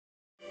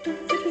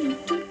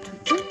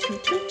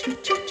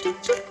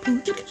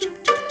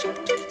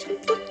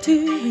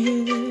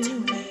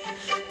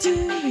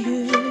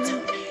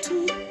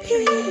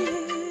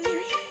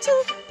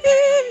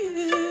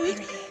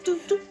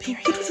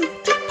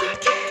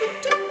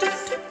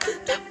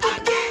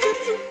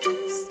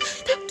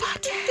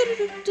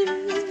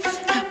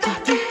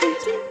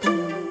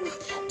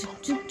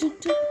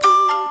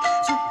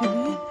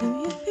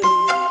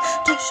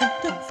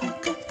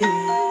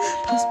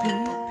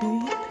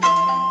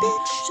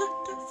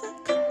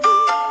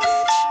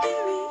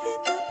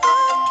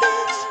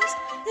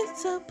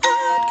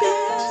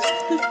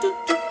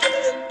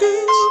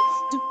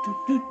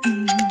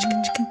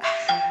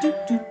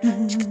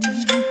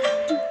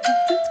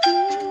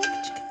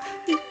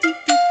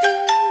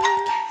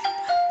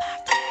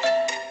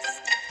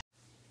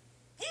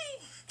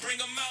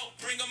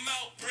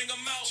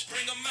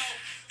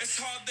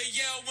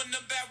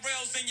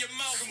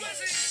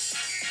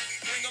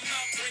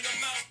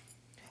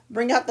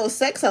Bring out those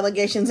sex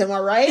allegations, am I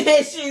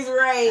right? She's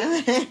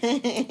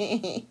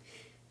right.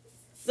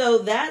 So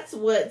that's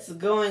what's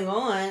going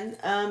on,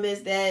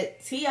 is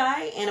that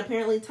T.I. and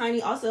apparently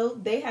Tiny also,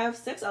 they have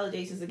sex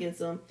allegations against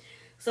them.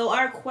 So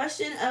our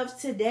question of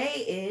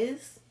today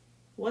is,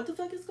 what the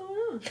fuck is going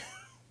on?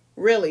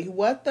 Really,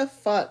 what the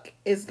fuck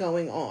is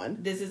going on?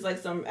 This is like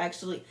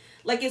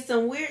it's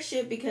some weird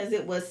shit because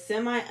it was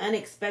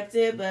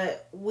semi-unexpected,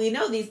 but we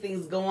know these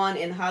things go on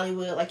in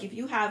Hollywood. Like, if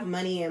you have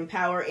money and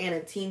power and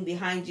a team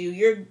behind you,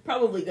 you're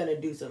probably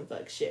gonna do some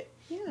fuck shit.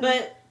 Yeah.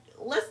 But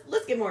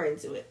let's get more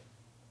into it.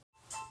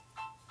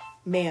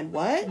 Man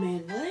what?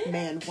 Man what?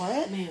 Man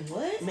what? Man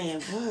what?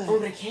 Man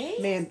what? Okay.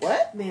 Man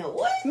what? Man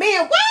what?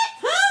 Man what?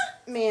 Huh?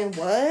 Man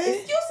what?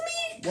 Excuse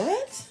me?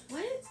 What?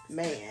 What?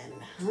 Man.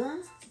 Huh?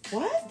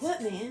 What?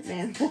 What, man?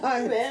 Man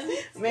what?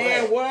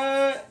 Man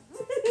what?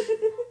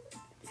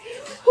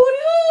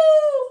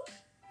 Hoo-doo!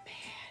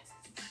 Man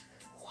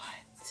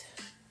what?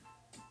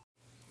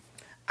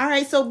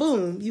 Alright, so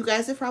boom. You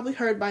guys have probably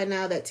heard by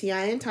now that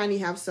T.I. and Tiny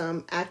have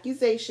some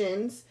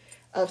accusations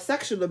of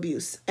sexual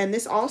abuse. And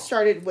this all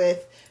started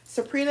with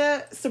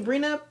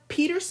Sabrina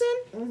Peterson.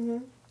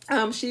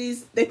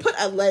 Mm-hmm. They put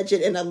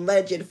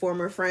alleged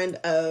former friend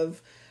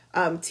of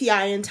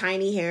T.I. and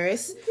Tiny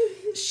Harris.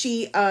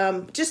 She,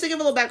 just to give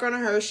a little background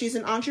on her, she's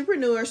an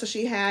entrepreneur. So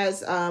she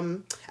has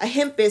a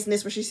hemp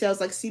business where she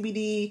sells like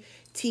CBD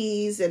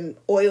teas and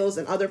oils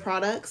and other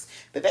products.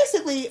 But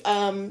basically,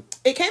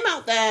 it came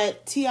out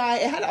that T.I.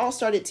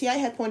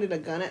 had pointed a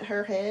gun at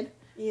her head.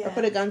 Yeah. Or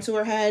put a gun to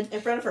her head.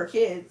 In front of her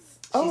kids.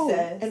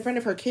 In front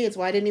of her kids.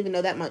 Well, I didn't even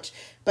know that much.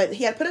 But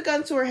he had put a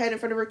gun to her head in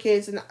front of her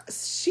kids. And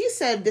she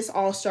said this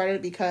all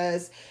started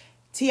because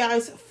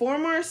T.I.'s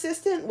former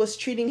assistant was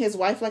treating his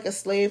wife like a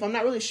slave. I'm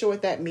not really sure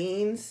what that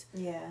means.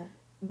 Yeah.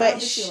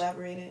 But she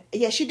elaborated.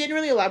 Yeah, she didn't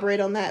really elaborate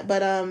on that.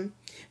 But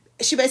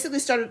she basically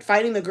started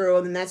fighting the girl.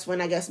 And then that's when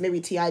I guess maybe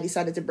T.I.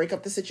 decided to break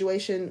up the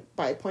situation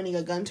by pointing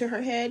a gun to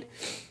her head.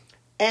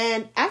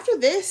 And after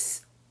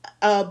this,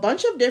 a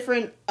bunch of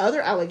different other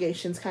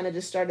allegations kind of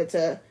just started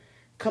to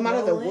come out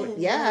of the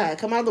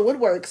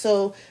woodwork.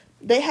 So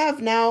they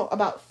have now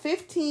about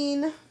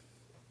 15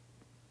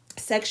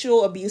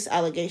 sexual abuse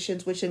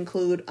allegations, which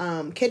include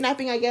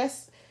kidnapping, I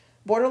guess,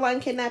 borderline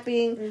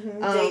kidnapping,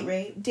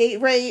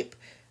 date rape,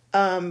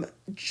 holding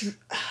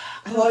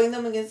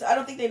them against. I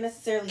don't think they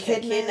necessarily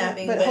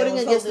kidnapping, but holding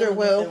against their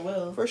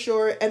will for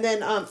sure. And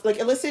then like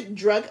illicit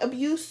drug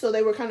abuse. So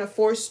they were kind of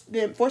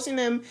forcing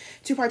them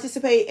to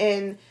participate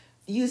in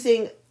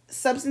using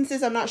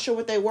substances. I'm not sure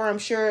what they were. I'm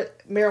sure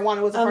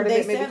marijuana was a part of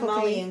it. Maybe cocaine.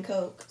 Molly and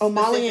coke. Oh,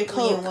 Molly and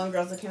coke. In one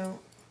girl's account.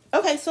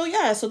 Okay, so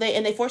yeah,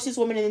 they forced these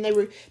women, and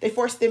then they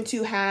forced them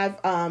to have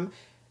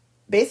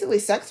basically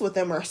sex with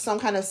them or some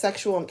kind of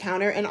sexual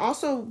encounter. And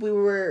also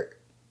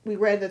we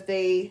read that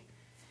they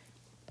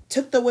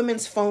took the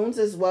women's phones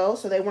as well,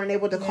 so they weren't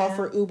able to call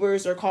for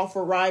Ubers or call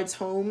for rides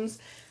homes.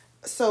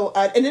 So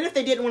and then if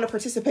they didn't want to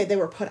participate, they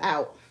were put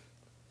out.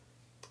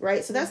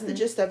 Right, so that's the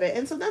gist of it.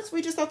 And so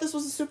we just thought this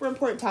was a super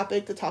important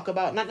topic to talk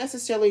about. Not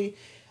necessarily,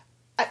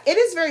 it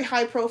is very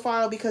high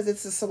profile because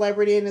it's a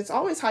celebrity, and it's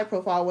always high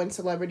profile when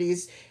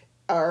celebrities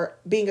are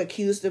being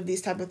accused of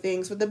these type of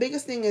things. But the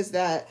biggest thing is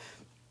that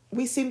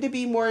we seem to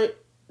be more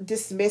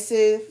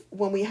dismissive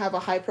when we have a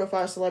high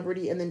profile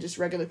celebrity and then just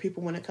regular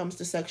people when it comes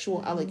to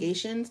sexual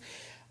allegations.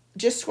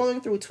 Just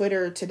scrolling through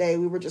Twitter today,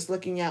 we were just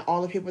looking at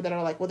all the people that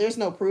are like, well, there's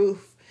no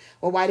proof.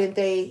 Or why didn't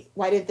they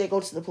go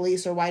to the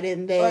police? Or why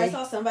didn't they? Or I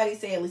saw somebody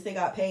say at least they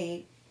got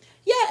paid.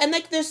 Yeah, and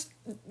like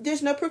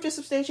there's no proof to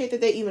substantiate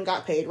that they even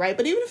got paid, right?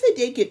 But even if they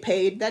did get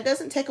paid, that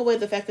doesn't take away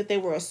the fact that they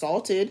were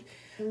assaulted.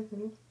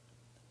 Mm-hmm.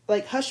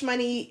 Like hush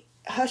money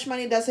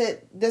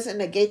doesn't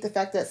negate the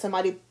fact that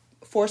somebody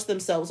forced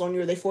themselves on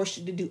you, or they forced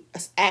you to do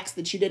acts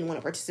that you didn't want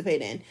to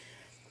participate in.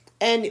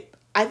 And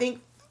I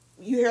think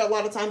you hear a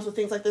lot of times with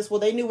things like this, well,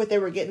 they knew what they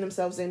were getting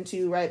themselves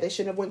into, right? They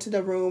shouldn't have went to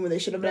the room, or they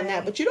should have done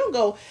that. But you don't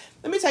go,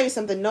 let me tell you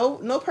something.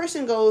 No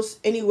person goes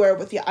anywhere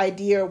with the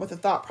idea or with the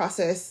thought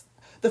process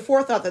the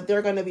forethought that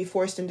they're going to be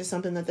forced into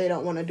something that they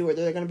don't want to do, or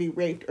they're going to be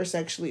raped or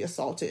sexually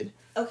assaulted.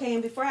 Okay,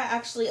 and before I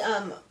actually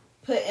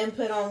put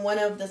input on one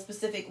of the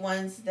specific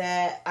ones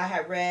that I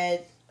had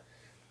read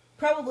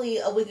probably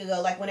a week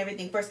ago, like when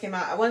everything first came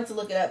out, I wanted to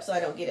look it up so I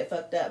don't get it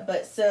fucked up.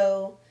 But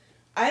so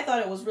I thought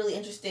it was really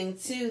interesting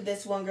too.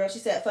 This one girl, she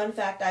said, "Fun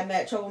fact: I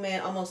met Trouble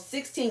Man almost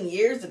 16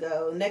 years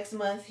ago. Next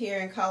month here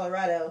in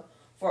Colorado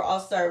for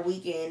All-Star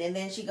Weekend." And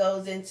then she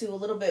goes into a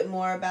little bit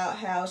more about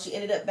how she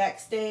ended up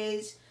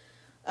backstage.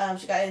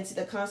 She got into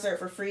the concert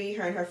for free,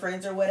 her and her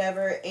friends or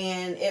whatever,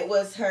 and it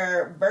was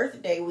her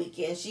birthday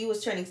weekend. She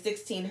was turning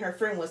 16. Her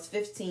friend was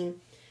 15.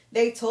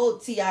 They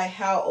told T.I.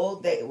 how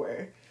old they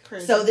were.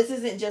 Crazy. So this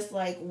isn't just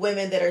like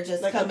women that are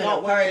just like coming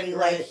to party.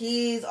 Right. Like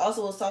he's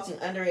also assaulting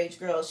underage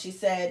girls. She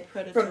said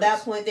Predators. From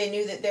that point they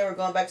knew that they were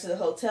going back to the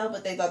hotel,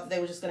 but they thought that they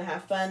were just going to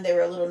have fun. They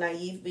were a little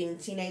naive being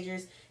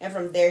teenagers. And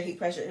from there he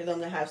pressured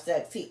them to have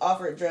sex. He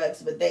offered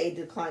drugs, but they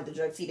declined the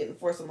drugs. He didn't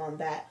force them on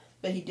that,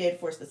 but he did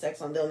force the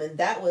sex on them. And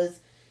that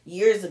was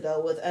years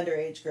ago with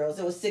underage girls.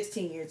 It was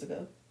 16 years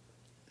ago.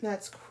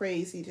 That's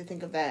crazy to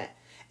think of that.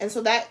 And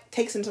so that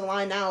takes into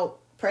line now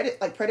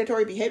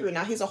predatory behavior.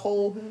 Now he's a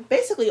whole,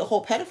 basically a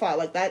whole pedophile.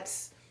 Like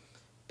that's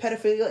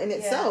pedophilia in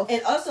itself.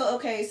 And also,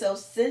 okay, so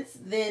since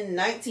then,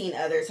 19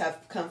 others have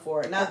come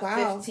forward. Not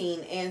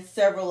 15, and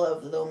several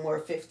of them were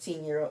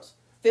 15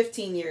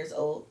 years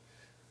old.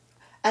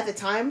 At the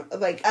time,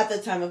 at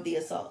the time of the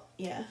assault.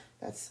 Yeah.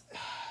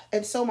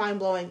 It's so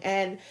mind-blowing.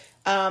 And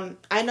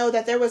I know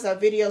that there was a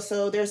video,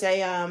 so there's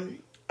a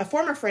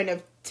former friend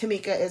of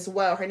Tamika as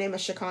well. Her name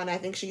is Shakana. I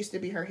think she used to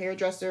be her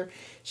hairdresser.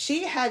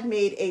 She had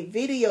made a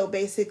video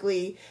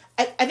basically.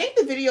 I think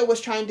the video was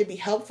trying to be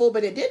helpful,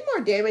 but it did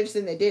more damage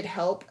than it did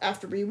help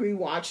after we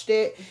rewatched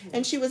it. Mm-hmm.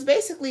 And she was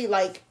basically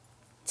like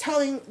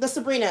telling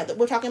Sabrina,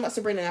 we're talking about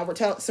Sabrina now,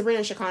 Sabrina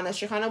and Shakana.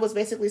 Shakana was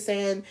basically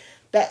saying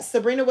that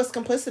Sabrina was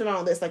complicit in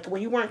all this. Like,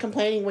 when you weren't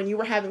complaining, when you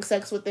were having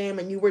sex with them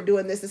and you were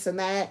doing this and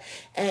that,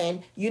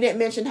 and you didn't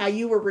mention how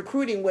you were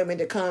recruiting women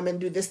to come and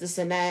do this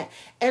and that.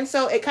 And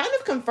so it kind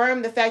of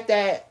confirmed the fact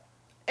that,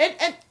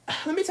 and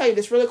let me tell you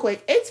this really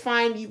quick, it's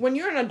fine. When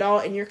you're an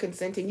adult and you're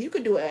consenting, you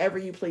can do whatever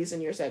you please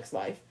in your sex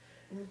life.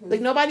 Mm-hmm.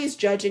 Like, nobody's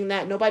judging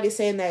that. Nobody's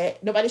saying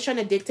that. Nobody's trying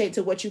to dictate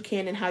to what you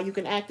can and how you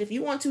can act. If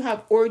you want to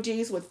have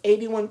orgies with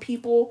 81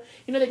 people,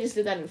 you know, they just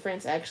did that in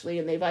France, actually,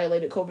 and they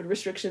violated COVID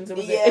restrictions. It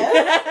was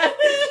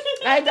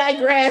I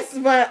digress.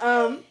 But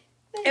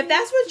if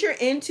that's what you're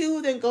into,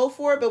 then go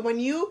for it. But when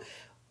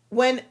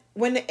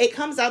it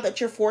comes out that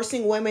you're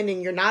forcing women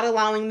and you're not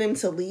allowing them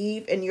to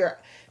leave, and you're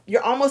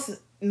almost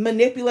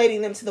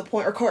manipulating them to the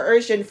point, or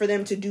coercion for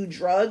them to do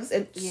drugs,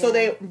 and so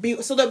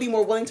they'll be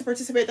more willing to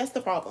participate, that's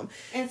the problem.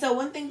 And so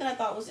one thing that I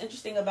thought was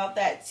interesting about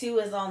that too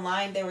is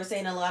online they were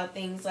saying a lot of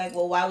things like,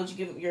 well, why would you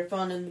give up your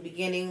phone in the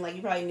beginning? Like,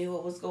 you probably knew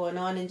what was going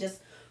on, and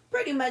just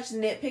pretty much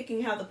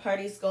nitpicking how the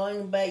party's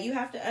going. But you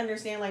have to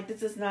understand, like,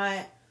 this is not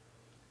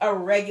a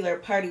regular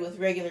party with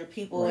regular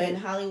people. Right. In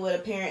Hollywood,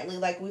 apparently,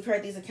 like, we've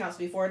heard these accounts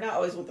before, not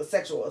always with the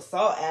sexual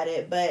assault at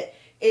it, but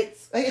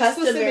it's like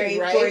customary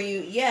for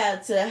you,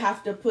 to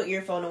have to put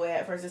your phone away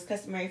at first. It's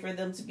customary for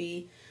them to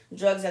be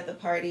drugs at the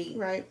party.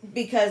 Right.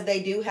 Because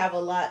they do have a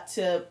lot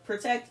to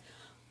protect,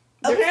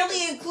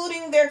 apparently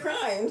including their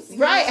crimes.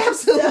 Right,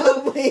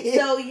 absolutely.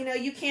 So,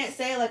 you can't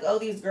say, like, oh,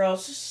 these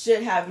girls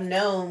should have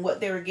known what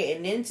they were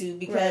getting into,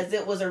 because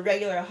it was a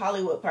regular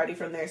Hollywood party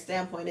from their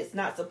standpoint. It's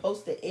not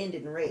supposed to end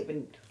in rape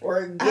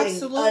or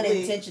getting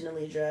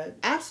unintentionally drugged.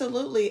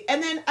 Absolutely.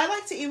 And then I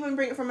like to even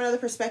bring it from another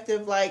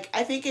perspective. Like,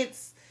 I think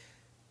it's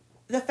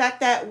the fact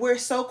that we're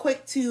so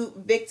quick to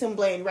victim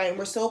blame, right? And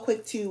we're so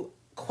quick to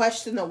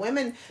question the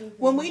women,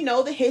 when we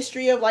know the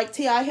history of, like,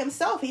 T.I.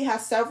 himself. He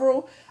has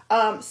several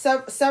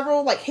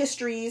like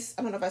histories.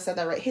 I don't know if I said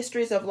that right.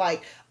 Histories of,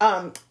 like,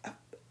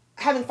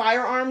 having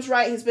firearms,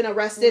 right? He's been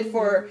arrested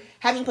for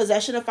having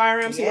possession of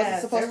firearms he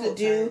wasn't supposed to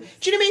do. Times.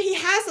 Do you know what I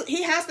mean?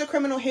 He has the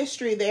criminal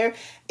history there.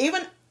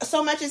 Even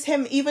so much as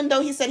him, even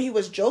though he said he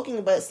was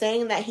joking, but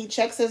saying that he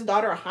checks his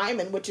daughter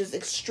Hyman, which is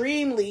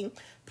extremely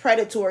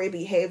predatory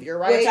behavior,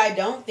 right? Which I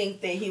don't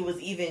think that he was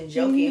even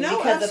joking,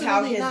 because of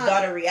how his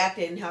daughter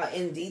reacted and how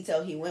in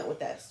detail he went with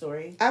that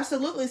story.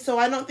 Absolutely. So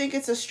I don't think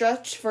it's a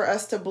stretch for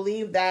us to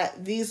believe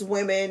that these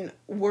women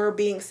were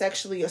being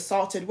sexually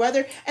assaulted. And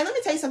let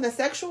me tell you something,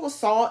 sexual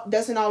assault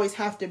doesn't always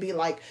have to be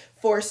like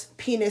forced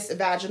penis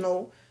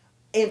vaginal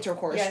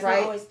intercourse, it's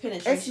right? Not always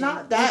penetration. It's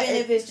not that. Even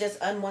if it's just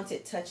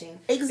unwanted touching.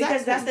 Exactly.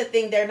 Because that's the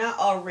thing, they're not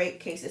all rape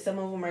cases. Some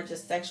of them are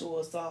just sexual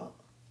assault.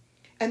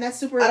 And that's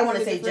super. I don't want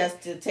to say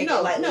just to take it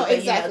lightly. No,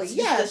 exactly. But,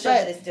 just to show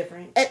that it's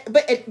different.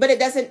 But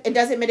it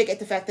doesn't mitigate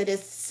the fact that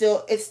it's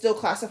still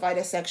classified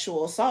as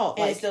sexual assault,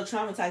 and it's still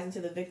traumatizing to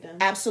the victim.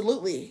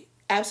 Absolutely.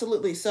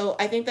 So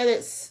I think that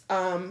it's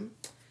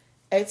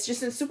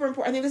just super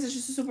important. I think this is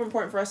just super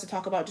important for us to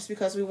talk about, just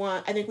because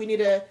I think we need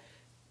to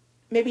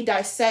maybe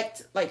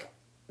dissect, like,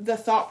 the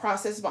thought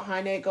process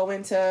behind it, go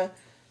into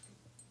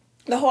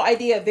the whole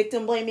idea of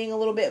victim blaming a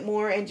little bit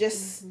more, and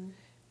just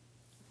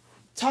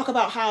talk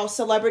about how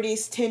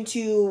celebrities tend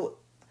to,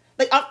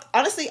 like,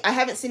 honestly, I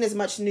haven't seen as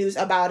much news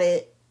about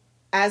it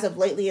as of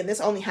lately, and this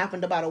only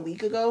happened about a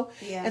week ago.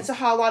 Yeah. And so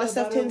how a lot of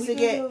stuff tends to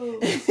get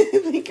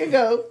a week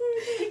ago.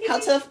 How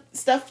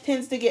stuff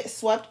tends to get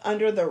swept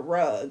under the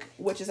rug,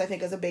 which is I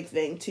think is a big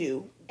thing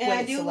too. And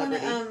I do want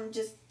to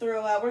just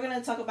throw out, we're going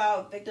to talk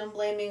about victim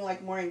blaming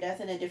like more in depth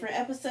in a different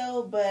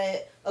episode,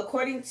 but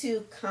according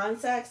to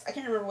Consex, I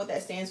can't remember what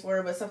that stands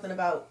for, but something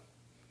about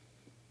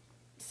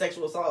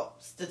sexual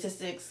assault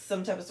statistics,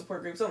 some type of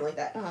support group, something like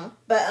that.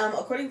 But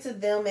according to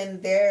them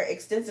and their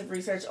extensive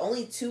research,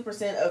 only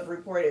 2% of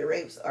reported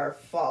rapes are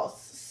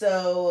false.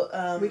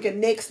 So we can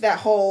nix that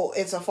whole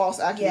it's a false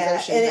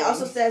accusation. Yeah, and it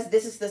also says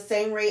this is the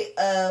same rate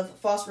of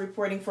false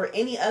reporting for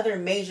any other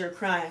major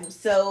crime.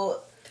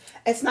 So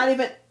it's not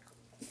even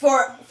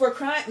for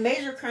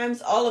major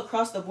crimes all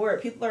across the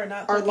board. People are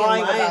not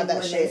lying about that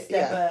when shit. They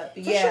step up.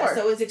 Sure.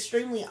 So it's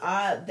extremely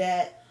odd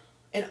that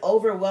an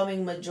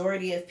overwhelming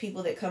majority of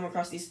people that come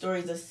across these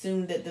stories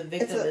assume that the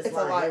victim is lying. It's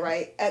a lie,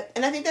 right?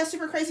 And I think that's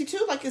super crazy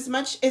too. Like as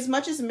much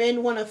as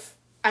men want to,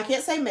 I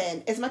can't say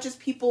men, as much as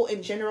people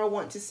in general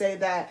want to say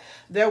that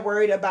they're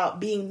worried about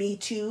being Me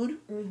Too'd,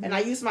 and I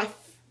use my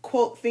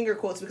finger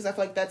quotes because I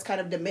feel like that's kind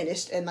of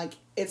diminished and like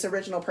its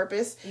original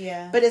purpose.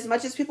 Yeah. But as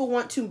much as people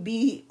want to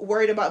be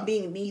worried about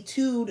being Me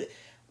Too'd,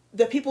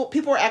 the people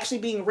are actually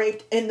being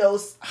raped in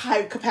those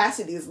high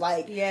capacities.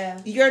 Like,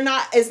 you're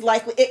not as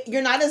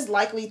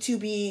likely to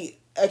be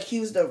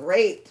accused of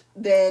rape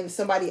than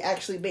somebody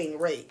actually being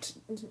raped.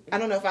 I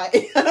don't know if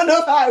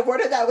I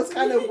worded that was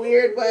kind of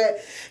weird, but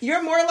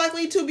you're more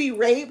likely to be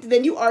raped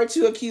than you are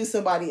to accuse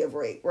somebody of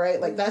rape, right?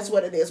 Like that's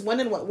what it is.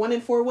 1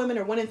 in 4 women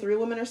or 1 in 3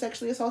 women are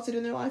sexually assaulted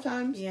in their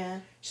lifetimes.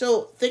 Yeah.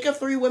 So think of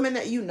 3 women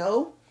that you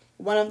know,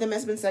 1 of them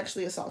has been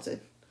sexually assaulted.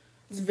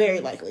 It's very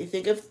likely.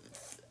 Think of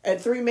and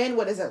 3 men,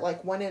 what is it, like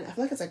I feel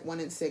like it's like 1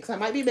 in 6. I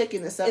might be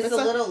making this up. It's a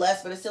little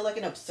less, but it's still like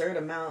an absurd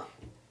amount.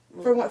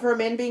 For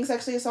men being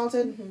sexually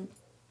assaulted? Mm-hmm.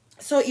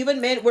 So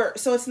even men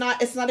so it's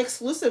not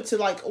exclusive to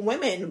like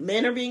women.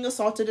 Men are being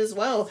assaulted as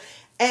well.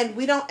 And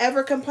we don't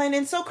ever complain.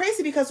 And it's so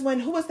crazy because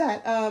who was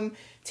that?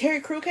 Terry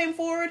Crew came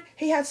forward.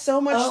 He had so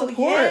much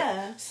support.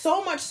 Yeah.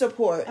 So much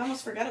support. I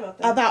almost forgot about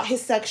that. About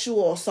his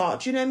sexual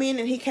assault. You know what I mean?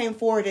 And he came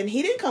forward and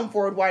he didn't come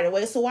forward right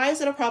away. So why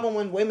is it a problem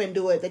when women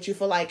do it that you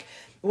feel like,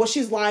 well,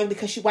 she's lying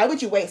because why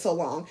would you wait so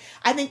long?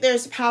 I think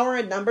there's power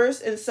in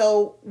numbers. And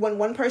so when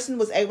one person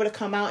was able to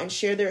come out and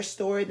share their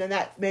story, then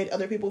that made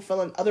other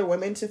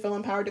women to feel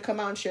empowered to come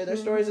out and share their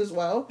stories as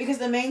well. Because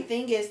the main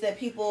thing is that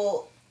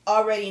people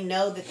already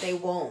know that they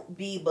won't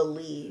be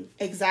believed.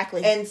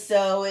 Exactly. And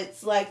so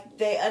it's like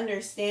they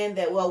understand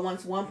that, well,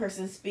 once one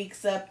person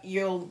speaks up,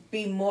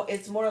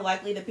 it's more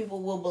likely that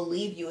people will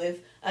believe you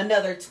if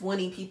another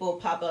 20 people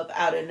pop up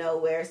out of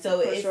nowhere. So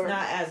it's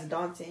not as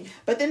daunting.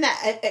 But then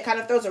it kind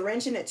of throws a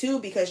wrench in it too,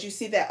 because you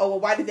see that, oh, well,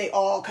 why did they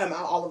all come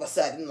out all of a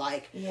sudden?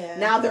 Like,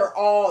 now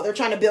they're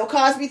trying to Bill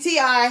Cosby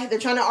T.I., they're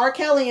trying to R.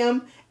 Kelly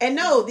him. And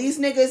no, these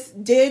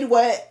niggas did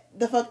what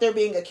the fuck they're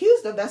being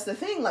accused of. That's the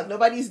thing. Like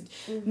nobody's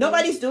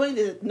doing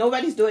this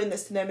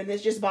to them, and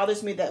it just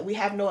bothers me that we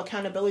have no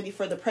accountability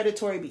for the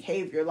predatory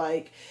behavior.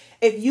 Like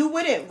if you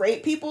wouldn't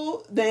rape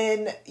people,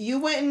 then you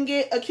wouldn't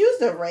get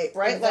accused of rape,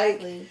 right?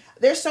 Exactly. Like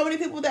there's so many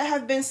people that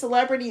have been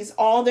celebrities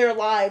all their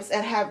lives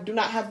and do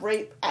not have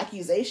rape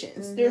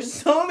accusations. There's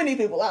so many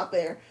people out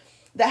there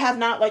that have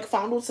not like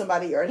fondled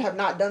somebody or have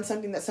not done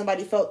something that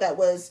somebody felt that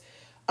was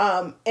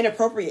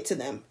inappropriate to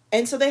them,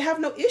 and so they have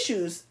no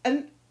issues.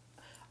 And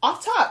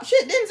off top,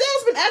 shit,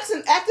 Denzel's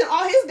been acting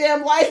all his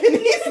damn life and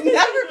he's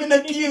never been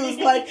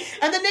accused. Like,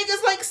 and the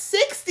nigga's like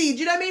 60. Do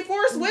you know what I mean?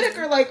 Forrest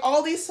Whitaker, like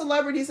all these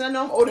celebrities. I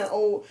know I'm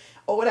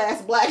old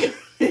ass black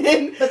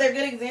men, but they're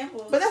good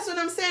examples. But that's what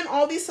I'm saying.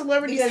 All these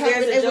celebrities because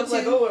have been able to.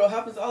 Like, oh, it'll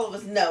happen to all of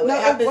us. No, it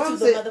happens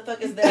to the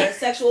motherfuckers that are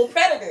sexual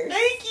predators.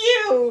 Thank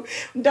you.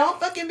 Don't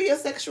fucking be a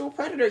sexual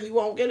predator. You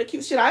won't get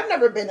accused. Shit, I've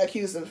never been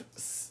accused of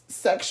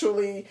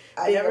sexually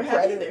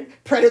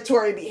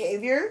predatory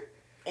behavior.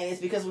 And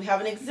it's because we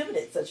haven't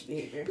exhibited such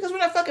behavior. Because we're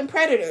not fucking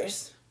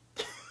predators.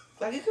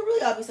 Like, it could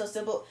really all be so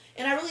simple.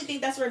 And I really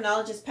think that's where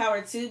knowledge is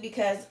power, too,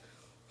 because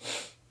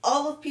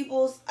all of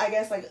people's, I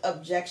guess, like,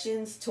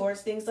 objections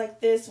towards things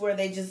like this, where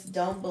they just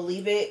don't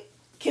believe it,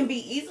 can be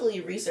easily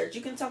researched.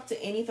 You can talk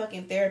to any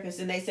fucking therapist,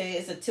 and they say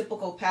it's a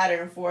typical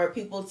pattern for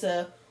people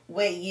to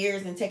wait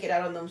years and take it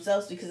out on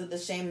themselves because of the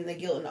shame and the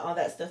guilt and all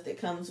that stuff that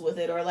comes with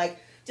it. Or, like,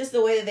 just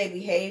the way that they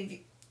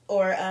behave.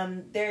 Or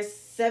there's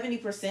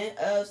 70%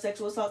 of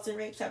sexual assaults and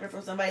rapes happen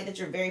from somebody that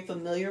you're very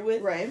familiar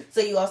with. Right.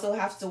 So you also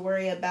have to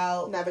worry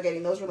about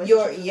navigating those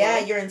relationships.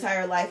 Your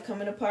entire life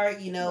coming apart.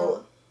 You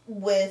know,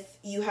 with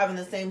you having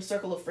the same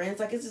circle of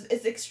friends. Like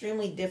it's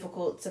extremely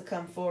difficult to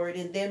come forward.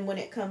 And then when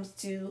it comes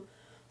to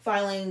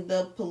filing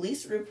the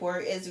police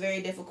report, it's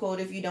very difficult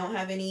if you don't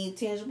have any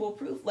tangible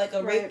proof. Like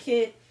a rape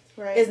kit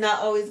is not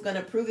always going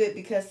to prove it,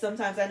 because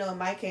sometimes I know in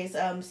my case,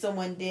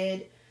 someone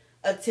did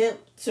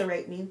attempt to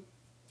rape me.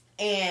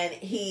 and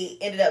he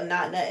ended up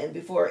not nutting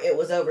before it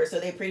was over. So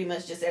they pretty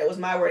much just said it was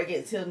my word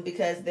against him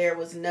because there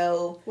was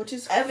no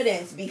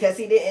evidence because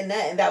he didn't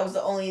nut, and that was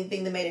the only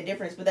thing that made a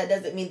difference. But that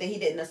doesn't mean that he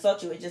didn't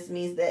assault you. It just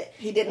means that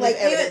he didn't leave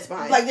evidence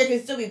behind. Like there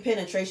can still be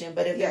penetration,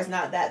 but if there's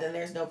not that, then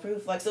there's no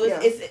proof. Like so,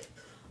 it's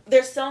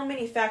there's so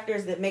many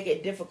factors that make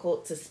it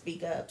difficult to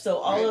speak up. So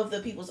all of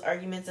the people's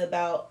arguments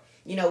about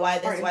why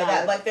this, why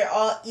that, like they're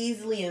all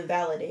easily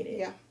invalidated.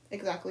 Yeah.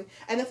 Exactly.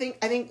 And I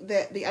think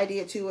that the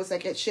idea too is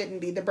like it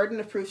shouldn't be, the burden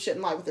of proof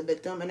shouldn't lie with the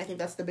victim, and I think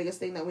that's the biggest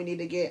thing that we need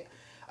to get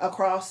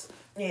across.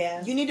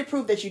 Yeah. You need to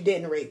prove that you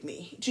didn't rape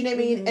me. Do you know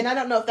what I mean? And I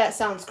don't know if that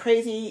sounds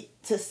crazy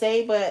to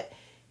say, but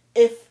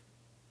if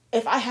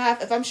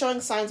I'm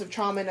showing signs of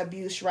trauma and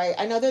abuse, right?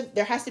 I know that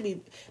there has to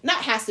be,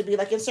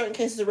 like in certain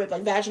cases of rape,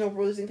 like vaginal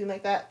bruising, things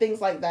like that. Do you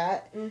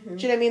know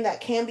what I mean?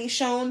 That can be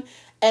shown,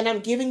 and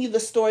I'm giving you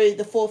the story,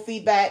 the full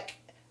feedback.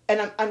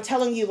 And I'm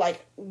telling you,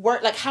 like,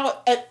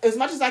 how, as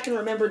much as I can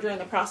remember during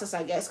the process,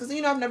 I guess. Because,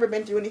 I've never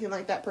been through anything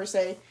like that, per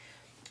se.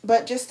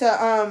 But just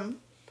to,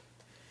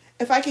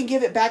 if I can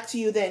give it back to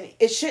you, then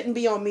it shouldn't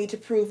be on me to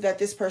prove that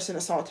this person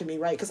assaulted me,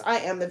 right? Because I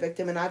am the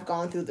victim, and I've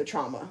gone through the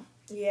trauma.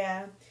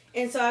 Yeah.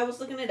 And so I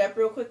was looking it up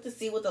real quick to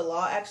see what the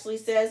law actually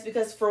says.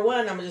 Because, for one,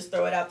 I'm going to just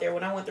throw it out there.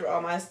 When I went through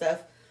all my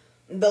stuff,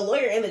 the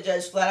lawyer and the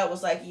judge flat out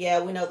was like,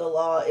 yeah, we know the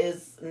law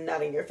is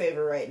not in your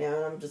favor right now.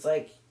 And I'm just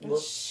like, well,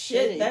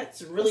 shit,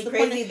 that's really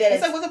crazy.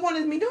 It's like, what's the point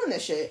of me doing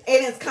this shit?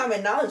 And it's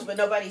common knowledge, but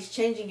nobody's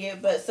changing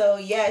it. But so,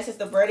 yeah, it's just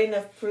the burden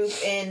of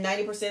proof in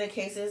 90% of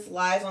cases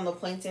lies on the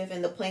plaintiff.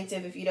 And the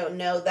plaintiff, if you don't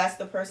know, that's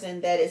the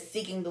person that is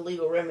seeking the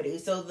legal remedy.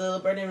 So the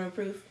burden of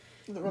proof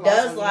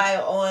does lie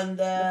on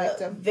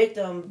the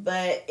victim,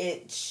 but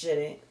it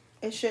shouldn't.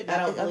 It shouldn't. I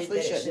don't believe that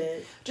it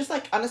should. Just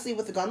like, honestly,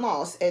 with the gun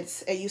laws,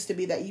 it used to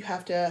be that you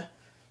had to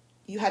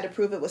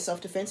prove it was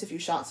self-defense if you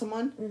shot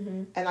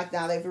someone. And like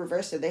now they've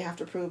reversed it. They have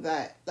to prove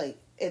that, like,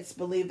 it's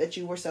believed that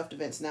you were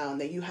self-defense now, and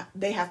that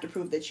they have to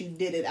prove that you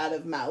did it out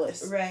of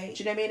malice. Right.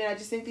 Do you know what I mean? And I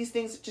just think these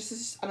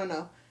things I don't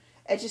know.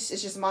 It's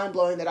just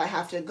mind-blowing that I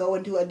have to go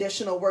and do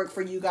additional work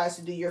for you guys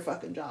to do your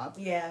fucking job.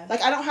 Yeah.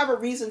 Like, I don't have a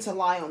reason to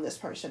lie on this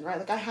person, right?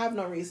 Like, I have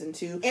no reason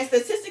to. And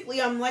statistically,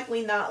 I'm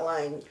likely not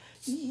lying.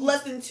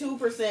 Less than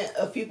 2%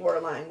 of people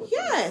are lying with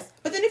Yes. Me.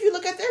 But then if you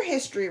look at their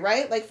history,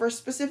 right? Like, for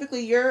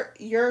specifically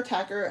your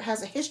attacker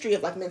has a history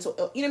of, like, mental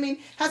ill, you know what I mean?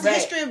 Has a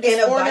history of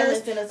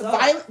disorders.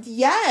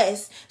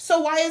 Yes. So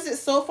why is it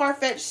so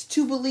far-fetched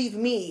to believe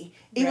me,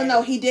 even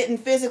though he didn't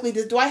physically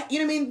you know what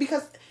I mean?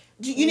 Because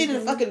you needed a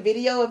fucking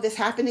video of this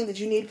happening, that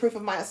you need proof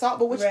of my assault,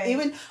 but which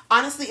even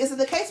honestly isn't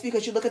the case,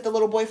 because you look at the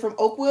little boy from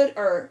Oakwood,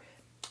 or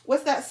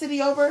what's that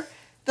city over?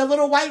 The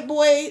little white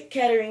boy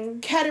Kettering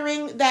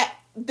that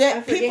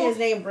I forget his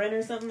name, Brent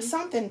or something.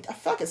 Something. I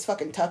feel like it's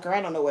fucking Tucker.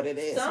 I don't know what it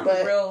is. Some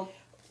real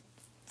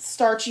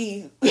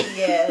starchy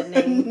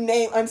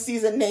name,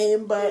 unseasoned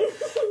name, but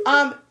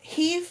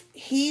he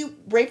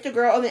raped a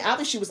girl in the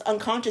alley. She was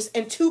unconscious,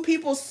 and 2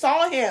 people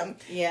saw him.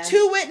 Yeah.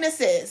 2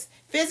 witnesses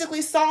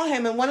physically saw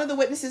him, and one of the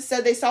witnesses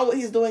said they saw what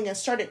he's doing and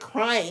started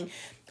crying.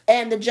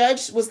 And the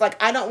judge was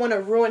like, I don't want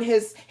to ruin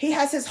he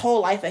has his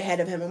whole life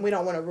ahead of him, and we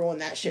don't want to ruin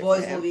that shit for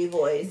him. Boys will be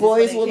boys.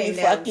 Boys will be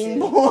fucking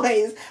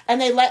boys.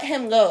 And they let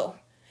him go.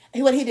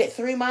 He did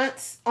 3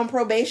 months on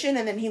probation,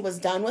 and then he was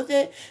done with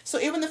it. So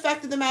even the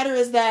fact of the matter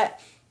is that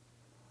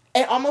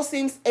it almost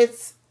seems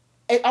it's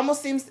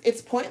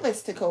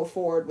pointless to go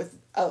forward with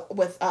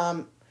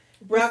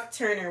Brock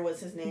Turner was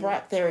his name.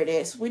 Brock, there it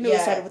is. We knew it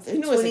started with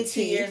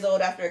 22 years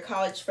old. After a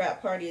college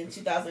frat party in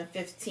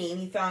 2015,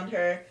 he found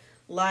her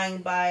lying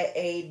by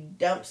a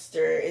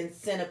dumpster and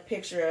sent a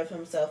picture of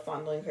himself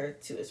fondling her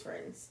to his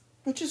friends.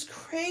 Which is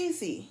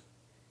crazy.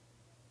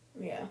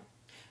 Yeah.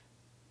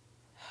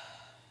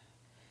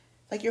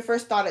 Like, your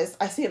first thought is,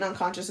 I see an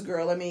unconscious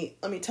girl, let me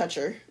touch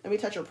her. Let me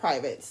touch her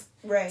privates.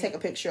 Right. Take a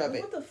picture of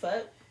it. What the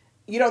fuck?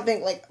 You don't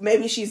think, like,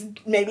 maybe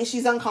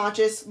she's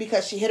unconscious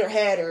because she hit her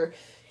head, or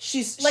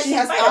she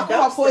has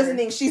alcohol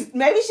poisoning.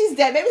 Maybe she's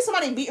dead. Maybe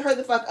somebody beat her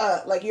the fuck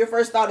up. Like, your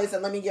first thought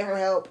isn't, let me get her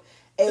help.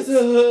 It's,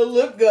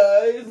 look,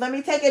 guys, let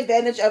me take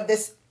advantage of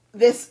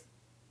this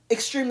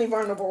extremely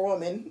vulnerable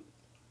woman.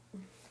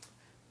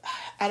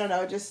 I don't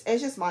know, it's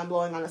just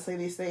mind-blowing, honestly,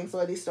 these things,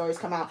 where these stories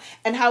come out.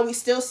 And how we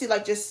still see,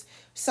 like, just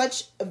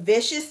such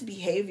vicious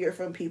behavior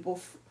from people,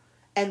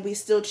 and we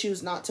still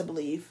choose not to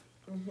believe.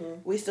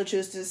 Mm-hmm. We still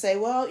choose to say,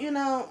 well, you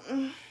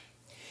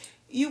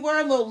were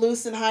a little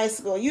loose in high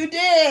school. You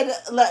did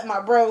let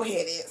my bro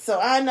hit it, so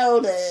I know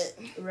that.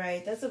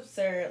 Right, that's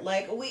absurd.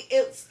 Like,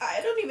 I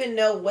don't even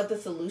know what the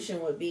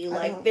solution would be.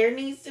 Like, there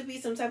needs to be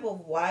some type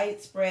of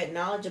widespread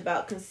knowledge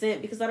about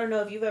consent, because I don't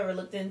know if you've ever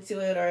looked into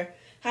it or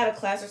had a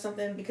class or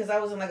something, because I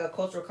was in like a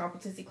cultural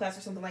competency class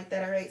or something like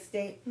that at Wright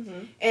State.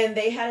 Mm-hmm. And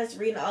they had us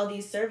reading all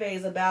these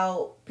surveys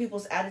about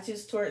people's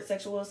attitudes towards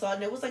sexual assault,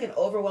 and it was like an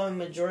overwhelming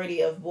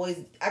majority of boys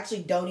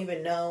actually don't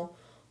even know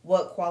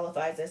what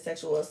qualifies as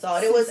sexual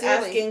assault. It was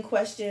asking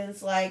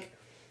questions like,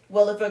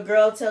 well, if a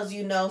girl tells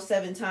you no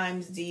 7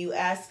 times, do you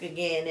ask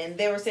again? And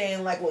they were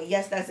saying, like, well,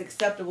 yes, that's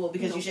acceptable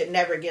because you should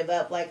never give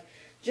up. Like,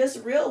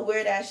 just real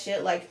weird ass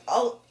shit. Like,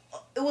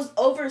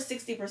 over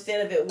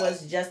 60% of it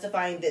was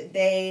justifying that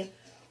they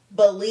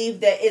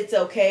believe that it's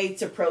okay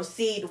to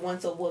proceed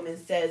once a woman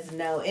says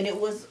no. And it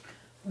was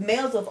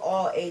males of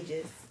all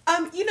ages.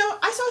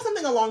 I saw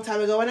something a long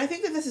time ago, and I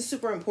think that this is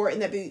super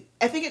important.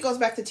 I think it goes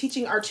back to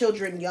teaching our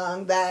children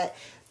young that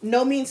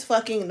no means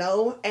fucking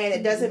no, and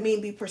it doesn't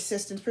mean be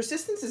persistent.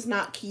 Persistence is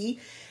not key.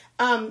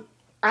 I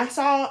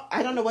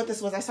don't know what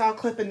this was. I saw a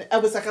clip, and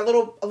it was like a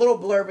little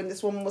blurb, and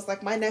this woman was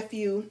like, my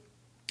nephew.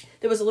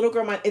 There was a little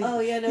girl. You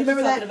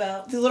remember that?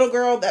 About. The little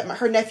girl that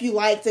her nephew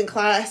liked in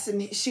class,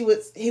 and she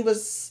was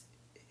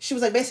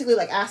like basically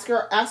like ask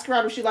her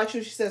out if she likes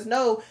you. She says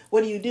no.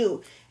 What do you do?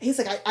 And he's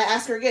like, I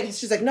ask her again.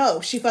 She's like,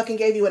 no. She fucking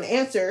gave you an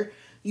answer.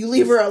 You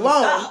leave her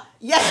alone.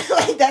 Yeah,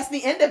 like that's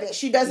the end of it.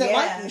 She doesn't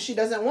like you. She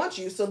doesn't want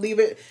you. So leave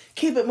it.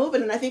 Keep it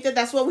moving. And I think that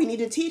that's what we need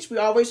to teach. We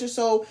always are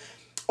so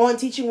on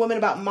teaching women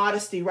about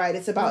modesty, right?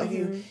 It's about if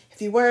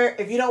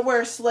you don't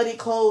wear slutty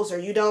clothes or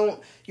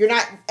you're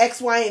not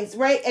X, Y, and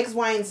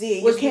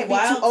Z. Which you can't be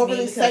too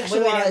overly sexualized.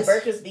 Women in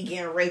burqas be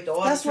getting raped all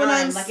the time. That's what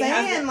I'm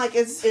saying.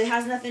 It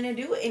has nothing to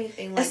do with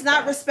anything like that. It's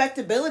not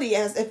respectability.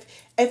 As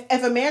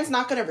if a man's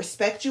not going to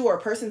respect you or a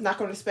person's not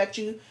going to respect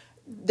you,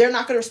 they're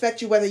not going to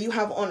respect you whether you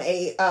have on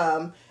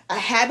a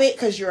habit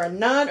because you're a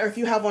nun or if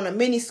you have on a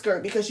mini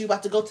skirt because you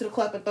about to go to the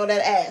club and throw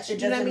that ass. It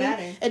doesn't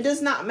matter. It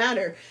does not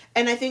matter.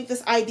 And I think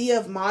this idea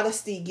of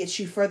modesty gets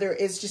you further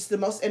is just the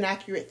most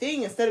inaccurate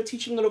thing. Instead of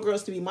teaching little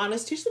girls to be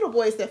modest, teach little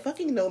boys that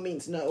fucking no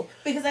means no.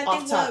 Because I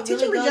think what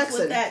really goes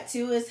with that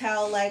too is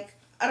how like,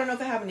 I don't know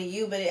if it happened to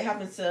you, but it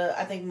happens to,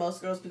 I think,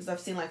 most girls because I've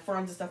seen like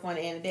forums and stuff on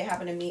it, and it did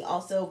happen to me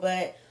also,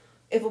 but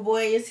if a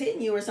boy is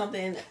hitting you or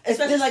something,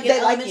 especially like in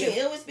elementary,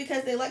 it was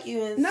because they like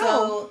you. And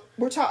so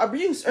we're taught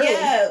abuse early.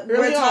 Yeah,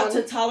 we're taught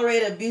to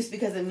tolerate abuse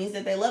because it means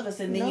that they love us.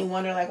 And then you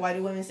wonder, like, why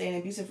do women stay in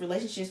abusive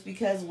relationships?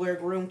 Because we're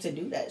groomed to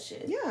do that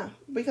shit. Yeah,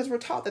 because we're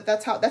taught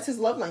that's his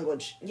love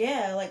language.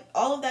 Yeah, like,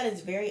 all of that is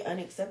very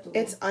unacceptable.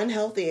 It's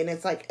unhealthy, and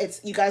it's like,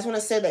 you guys want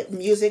to say that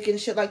music and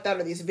shit like that,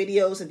 or these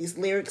videos and these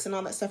lyrics and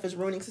all that stuff is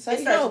ruining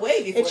society? It starts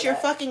way before it's your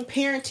fucking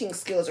parenting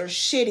skills are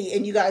shitty,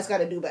 and you guys got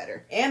to do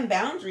better. And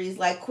boundaries,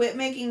 like, quit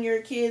making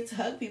your kids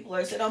hug people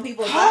or sit on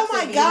people's laps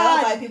and be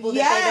held by people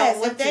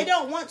that they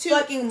don't want to.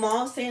 Fucking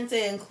mall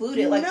Santa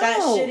included. Like,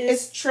 that shit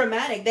is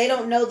traumatic. They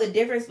don't know the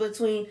difference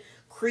between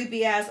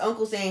creepy ass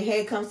uncle saying,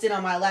 hey, come sit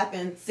on my lap,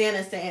 and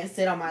Santa saying,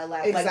 sit on my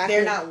lap. Exactly. Like,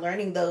 they're not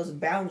learning those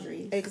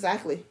boundaries.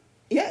 Exactly.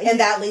 Yeah. And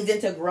that leads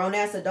into grown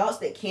ass adults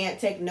that can't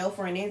take no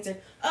for an answer.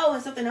 Oh,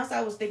 and something else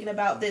I was thinking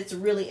about that's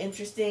really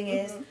interesting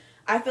is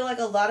I feel like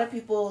a lot of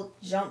people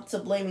jump to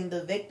blaming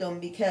the victim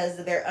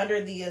because they're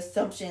under the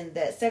assumption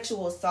that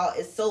sexual assault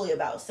is solely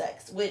about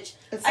sex, which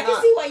I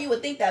can see why you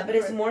would think that, but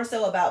it's more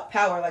so about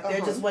power. Like, they're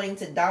just wanting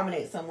to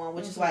dominate someone,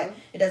 which is why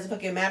it doesn't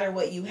fucking matter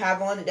what you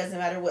have on. It doesn't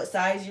matter what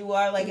size you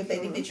are. Like, if they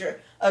think that you're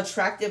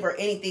attractive or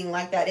anything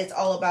like that, it's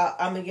all about,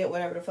 I'm going to get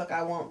whatever the fuck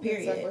I want,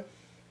 period. Exactly.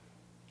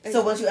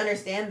 So once you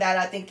understand that,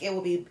 I think it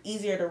will be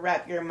easier to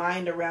wrap your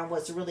mind around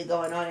what's really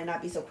going on and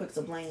not be so quick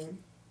to blame.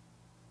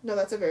 No,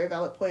 that's a very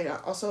valid point.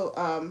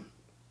 Also,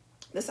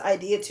 this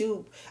idea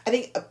too, I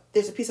think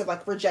there's a piece of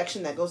like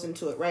rejection that goes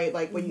into it, right?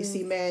 Like when you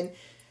see men,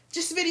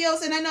 just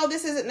videos, and I know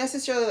this isn't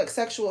necessarily like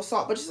sexual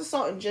assault, but just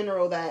assault in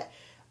general, that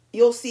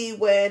you'll see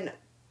when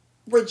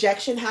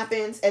rejection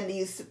happens, and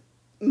these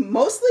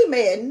mostly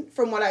men,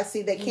 from what I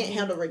see, they can't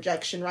handle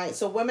rejection, right?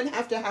 So women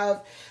have to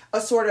have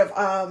a sort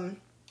of,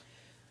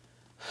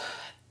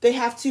 they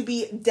have to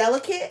be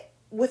delicate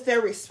with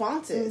their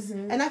responses.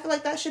 And I feel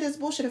like that shit is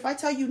bullshit. If I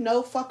tell you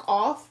no, fuck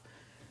off,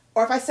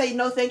 or if I say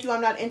no, thank you,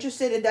 I'm not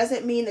interested, it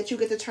doesn't mean that you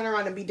get to turn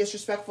around and be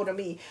disrespectful to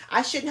me.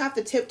 I shouldn't have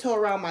to tiptoe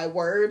around my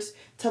words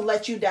to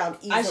let you down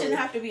easily. I shouldn't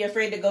have to be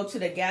afraid to go to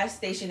the gas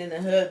station in the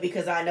hood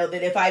because I know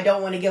that if I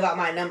don't want to give out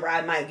my number,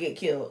 I might get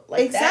killed.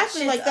 Like,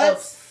 exactly, that shit's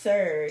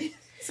absurd.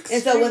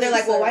 And so when they're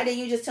like, well, why didn't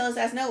you just tell us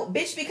that's no?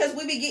 Bitch, because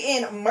we be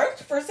getting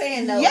murked for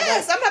saying no.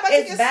 Yes, like, I'm not about to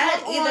get it's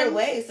bad either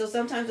way. So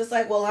sometimes it's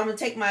like, well, I'm going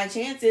to take my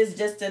chances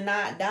just to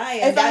not die.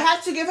 And if I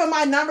have to give him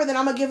my number, then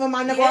I'm going to give him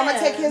my number. Yeah. Or I'm going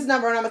to take his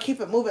number and I'm going to keep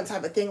it moving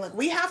type of thing. Like,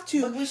 we have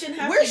to. But we shouldn't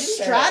have we're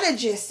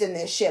strategists in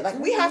this shit. Like,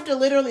 we have to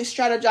literally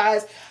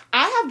strategize.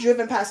 I have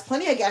driven past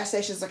plenty of gas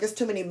stations. Like, it's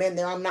too many men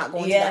there. I'm not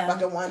going to that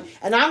fucking one.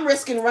 And I'm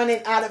risking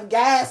running out of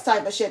gas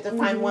type of shit to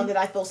find one that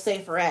I feel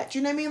safer at. You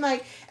know what I mean?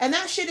 Like, and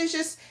that shit is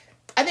just...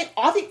 I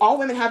think all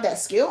women have that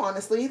skill,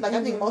 honestly. Like,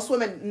 I think most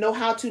women know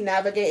how to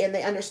navigate, and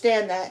they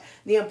understand that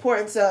the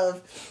importance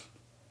of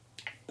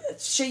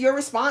shit, your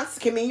response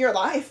can mean your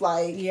life.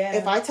 Like,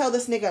 if I tell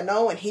this nigga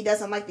no and he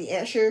doesn't like the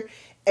answer,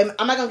 am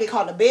I gonna get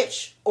called a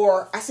bitch?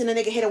 Or I seen a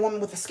nigga hit a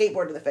woman with a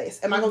skateboard in the face.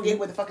 Am I gonna get hit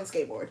with a fucking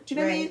skateboard? Do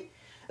you know what I mean?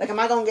 Like, am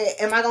I gonna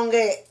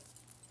get,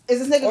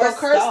 is this nigga gonna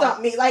curse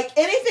stomp me? Like,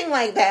 anything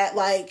like that.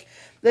 Like,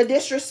 the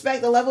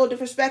disrespect, the level of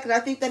disrespect. And I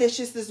think that it's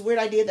just this weird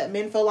idea that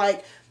men feel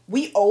like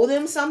we owe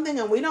them something,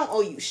 and we don't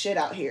owe you shit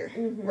out here,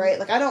 right?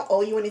 Like, I don't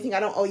owe you anything. I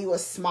don't owe you a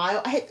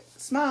smile. I hate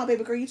smile,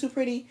 baby girl. You too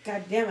pretty.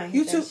 God damn, I hate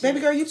you too, baby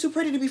girl. You too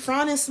pretty to be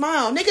frowning.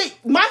 Smile, nigga.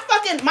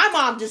 My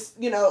mom just,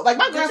 like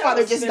my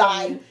grandfather just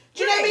died.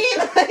 Do you know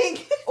what I mean?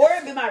 Like, or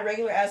it'd be my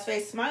regular ass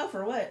face. Smile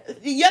for what?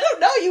 You don't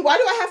know you. Why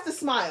do I have to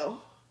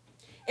smile?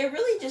 It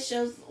really just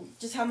shows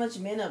just how much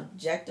men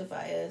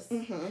objectify us.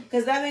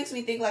 Because that makes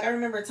me think, like, I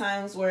remember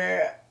times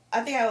where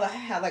I think I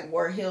had, like,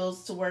 wore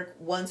heels to work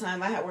one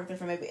time. I had worked there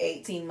for maybe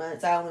 18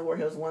 months. I only wore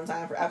heels one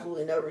time for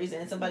absolutely no reason.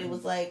 And somebody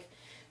was like,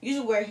 you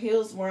should wear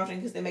heels more often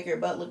because they make your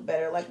butt look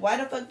better. Like, why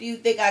the fuck do you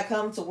think I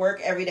come to work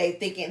every day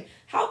thinking,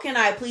 how can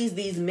I please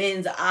these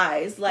men's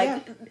eyes?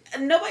 Like,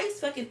 nobody's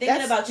fucking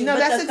thinking about you. No, but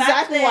that's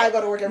exactly why I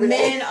go to work every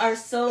day. Men are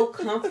so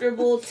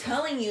comfortable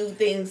telling you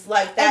things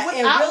like that. And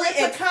without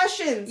really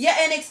repercussions. Yeah,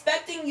 and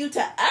expecting you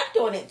to act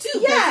on it, too.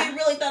 Yeah. Because he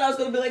really thought I was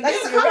going to be like,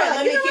 that's you're right,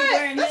 let me keep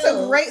wearing heels. That's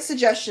a great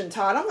suggestion,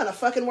 Todd. I'm going to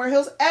fucking wear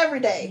heels every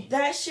day.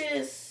 That shit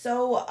is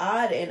so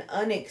odd and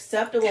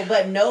unacceptable,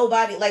 but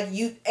nobody, like,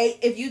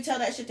 if you tell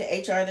that shit to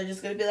HR, they're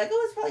just going to be like,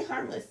 oh, it's probably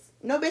harmless.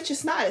 No, bitch,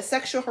 it's not. It's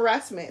sexual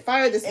harassment.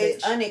 Fire this bitch.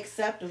 It's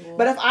unacceptable.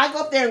 But if I go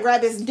up there and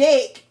grab his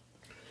dick...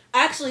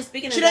 Actually,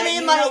 speaking of that,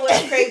 you know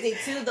what's crazy,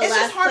 too? The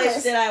last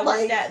place that I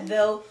worked at,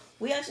 though,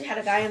 we actually had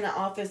a guy in the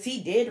office.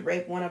 He did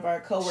rape one of our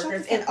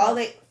coworkers. And all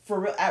they... For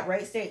real, at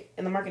Wright State,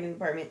 in the marketing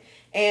department.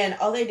 And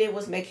all they did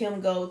was make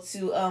him go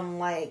to,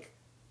 like...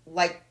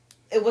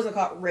 It wasn't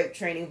called rape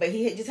training, but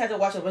he just had to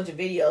watch a bunch of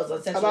videos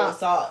on sexual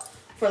assault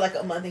for, like,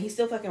 a month. And he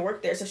still fucking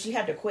worked there, so she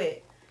had to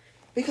quit.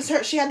 Because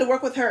she had to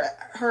work with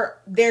her...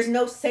 There's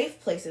no safe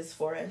places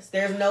for us.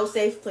 There's no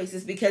safe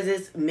places because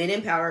it's men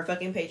in power,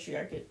 fucking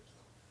patriarchy.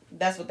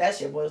 That's what that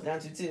shit boils down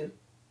to, too.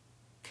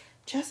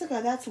 Jessica,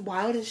 that's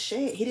wild as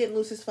shit. He didn't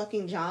lose his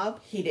fucking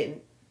job. He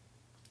didn't.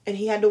 And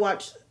he had to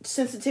watch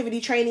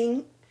sensitivity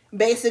training,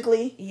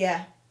 basically.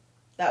 Yeah.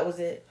 That was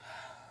it.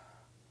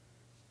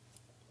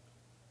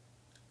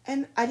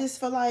 And I just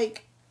feel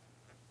like...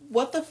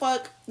 What the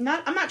fuck? I'm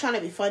not trying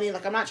to be funny.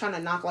 Like, I'm not trying to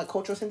knock, like,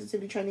 cultural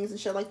sensitivity trainings and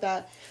shit like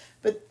that.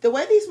 But the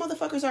way these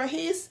motherfuckers are,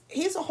 he's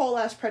a whole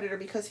ass predator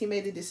because he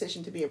made the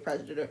decision to be a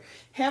predator.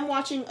 Him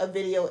watching a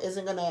video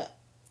isn't gonna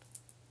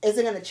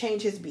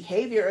change his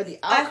behavior or the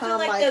outcome.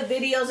 I feel like the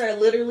videos are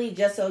literally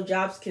just so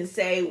Jobs can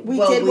say, we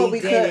did what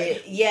we could.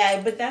 It.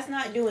 Yeah, but that's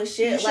not doing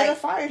shit. You should have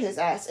fired his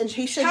ass, and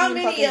he should. How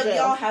many of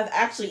y'all have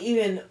actually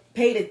even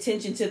paid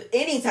attention to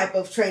any type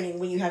of training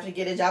when you have to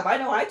get a job? I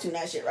know I tune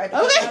that shit right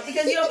now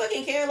because you don't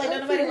fucking care. Like,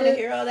 nobody want to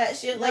hear all that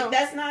shit. Like,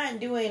 that's not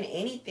doing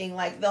anything.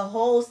 Like, the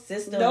whole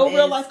system no is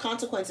real life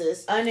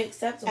consequences.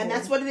 Unacceptable. And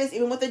that's what it is.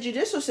 Even with the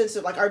judicial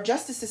system, like our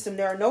justice system,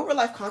 there are no real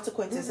life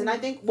consequences. And I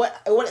think what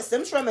it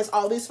stems from is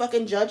all these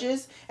fucking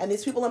judges and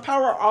these people in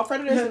power are all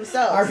predators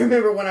themselves. I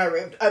remember when I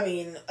raped.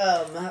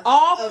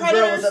 All a predators.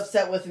 girl was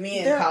upset with me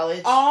in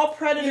college. All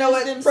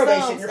predators themselves,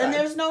 probation, and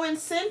there's no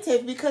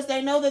incentive because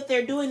they know that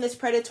they're doing this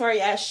predatory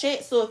ass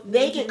shit. So if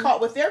they get caught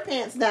with their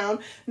pants down,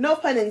 no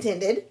pun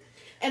intended.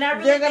 And I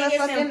really think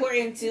it's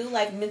important too.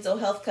 Like, mental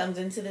health comes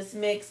into this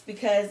mix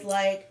because,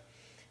 like,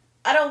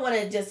 I don't want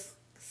to just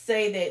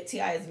say that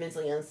T.I. is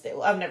mentally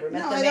unstable. I've never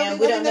met the man.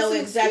 We don't know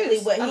exactly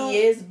what he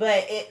is,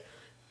 but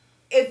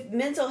if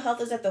mental health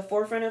is at the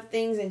forefront of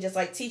things and just,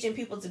 like, teaching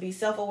people to be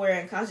self-aware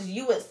and conscious,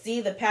 you would see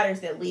the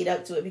patterns that lead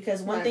up to it.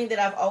 Because one thing that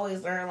I've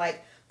always learned,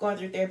 like, going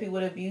through therapy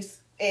with abuse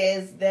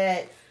is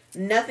that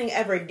nothing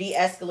ever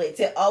de-escalates.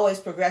 It always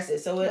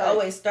progresses. So it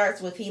always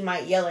starts with he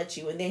might yell at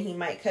you, and then he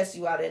might cuss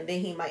you out, and then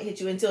he might hit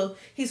you until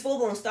he's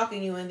full-blown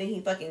stalking you, and then he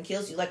fucking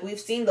kills you. Like, we've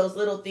seen those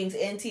little things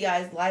in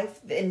T.I.'s life,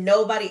 and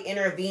nobody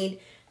intervened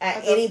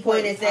at any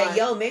point and said,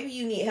 yo, maybe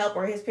you need help,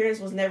 or his parents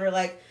was never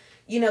like,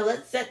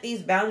 let's set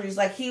these boundaries.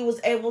 Like, he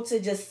was able to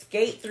just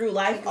skate through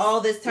life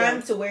all this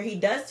time to where he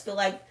does feel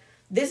like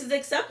this is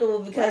acceptable,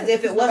 because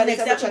if it wasn't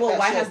acceptable,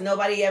 why has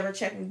nobody ever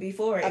checked me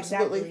before?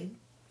 Absolutely. Exactly.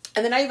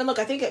 And then I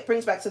think it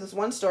brings back to this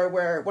one story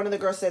where one of the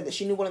girls said that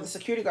she knew one of the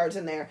security guards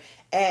in there,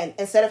 and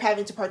instead of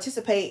having to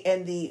participate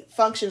in the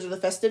functions or the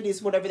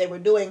festivities, whatever they were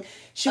doing,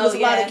 she was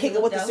allowed to kick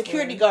it with the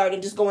security guard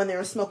and just go in there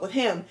and smoke with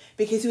him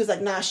because he was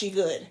like, nah, she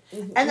good.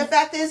 Mm-hmm. And the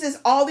fact is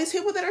all these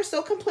people that are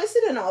so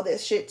complicit in all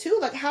this shit too.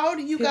 Like, how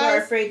do you people guys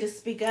are afraid to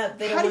speak up?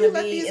 They how don't do you want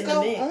let to be these in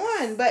go the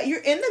mix. on? But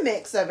you're in the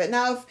mix of it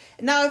now.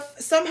 If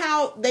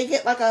somehow they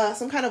get like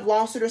some kind of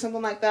lawsuit or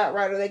something like that,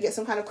 right? Or they get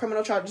some kind of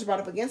criminal charges brought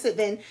up against it,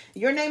 then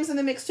your name's in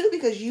the mix too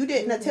because you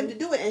didn't attempt to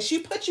do it, and she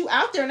put you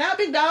out there. Now,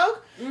 big dog,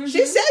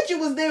 she said you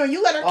was there, and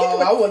you let her kick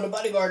it. I wasn't a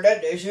bodyguard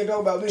that day. She didn't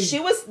talk about me. She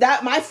was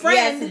that. My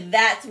friend. Yes,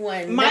 that's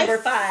one. My Number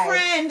 5.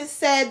 friend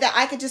said that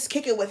I could just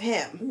kick it with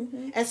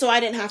him, and so I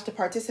didn't have to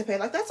participate.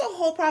 Like, that's a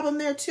whole problem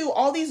there too.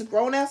 All these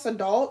grown ass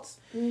adults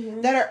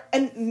that are,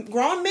 and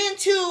grown men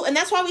too, and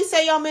that's why we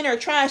say y'all men are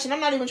trash. And I'm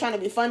not even trying to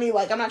be funny.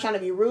 Like, I'm not trying to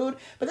be rude,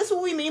 but that's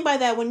what we mean by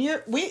that. When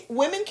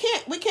women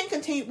can't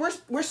continue.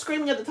 We're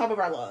screaming at the top of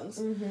our lungs.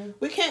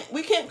 We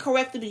can't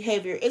correct the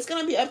behavior. It's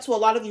gonna be up to a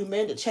lot of you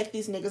men to check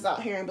these niggas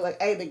out here and be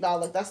like, hey, big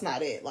dog, like, that's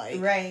not it.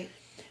 Like, right.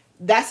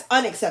 That's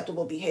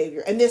unacceptable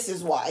behavior, and this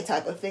is why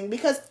type of thing.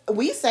 Because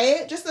we say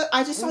it.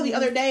 I just saw the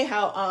other day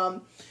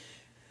how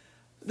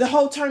the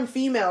whole term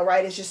female,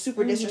 right, is just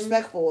super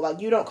disrespectful.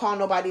 Like, you don't call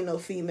nobody no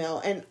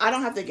female. And I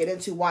don't have to get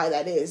into why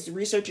that is.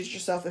 Research it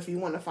yourself if you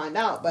want to find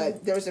out.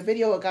 But there was a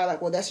video of a guy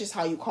like, well, that's just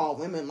how you call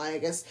women.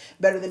 Like, it's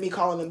better than me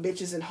calling them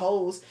bitches and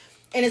hoes.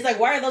 And it's like,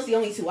 why are those the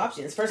only two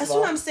options, first That's of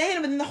all? what I'm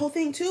saying. But then the whole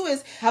thing, too,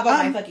 is... How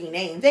about my fucking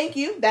name? Thank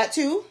you. That,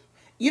 too.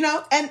 You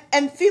know?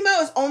 And female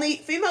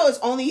is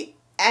only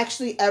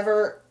actually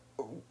ever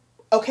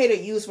okay to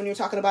use when you're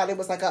talking about it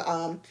was like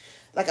a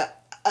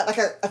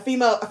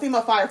female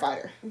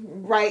firefighter,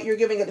 right? You're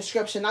giving a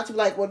description, not to be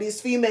like, well, these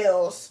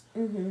females,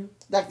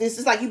 like this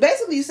is like you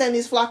saying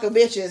these flock of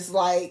bitches,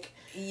 like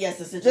yes,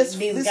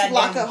 this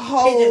flock of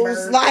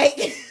hoes, like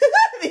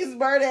these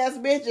bird ass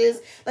bitches,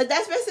 like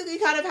that's basically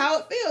kind of how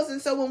it feels.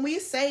 And so when we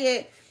say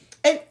it,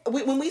 and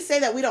when we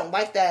say that we don't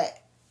like that,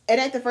 it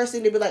ain't the first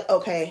thing to be like,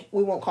 okay,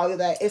 we won't call you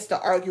that. It's to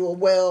argue,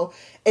 well,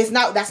 it's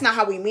not, that's not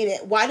how we mean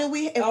it. Why do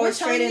we, if we're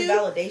straight in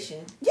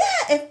validation. Yeah,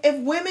 if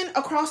women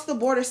across the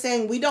board are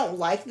saying we don't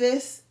like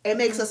this, it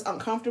makes us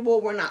uncomfortable,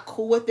 we're not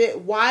cool with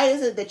it, why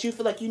is it that you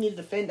feel like you need to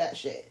defend that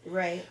shit?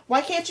 Right. Why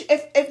can't you,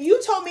 if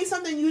you told me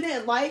something you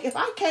didn't like, if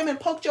I came and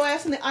poked your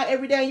ass in the eye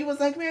every day and you was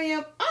like,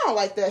 Miriam, I don't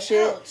like that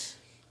shit. Ouch.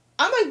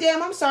 I'm like,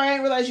 damn, I'm sorry, I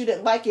didn't realize you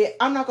didn't like it.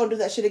 I'm not gonna do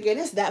that shit again.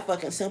 It's that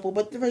fucking simple.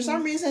 But for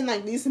some reason,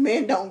 like, these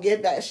men don't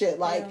get that shit.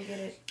 Like, don't get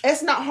it.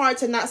 It's not hard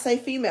to not say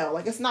female.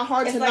 Like, it's not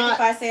hard to like not... if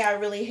I say I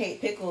really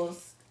hate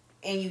pickles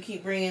and you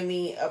keep bringing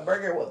me a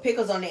burger with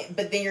pickles on it,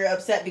 but then you're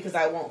upset because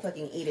I won't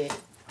fucking eat it.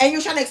 And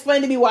you're trying to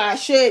explain to me why you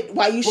should eat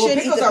the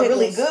pickles are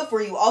really good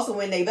for you. Also,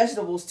 when they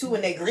vegetables too,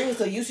 when they green,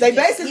 so you should. They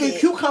basically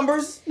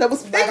cucumbers that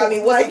was pickled. Like, I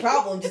mean, what's the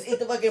problem? Just eat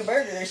the fucking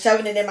burger and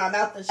shoving it in my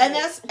mouth and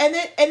shit.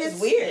 And it's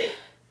weird.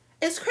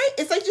 It's crazy.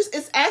 It's like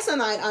it's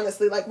asinine,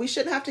 honestly. Like, we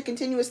shouldn't have to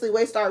continuously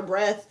waste our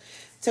breath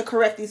to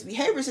correct these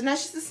behaviors. And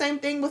that's just the same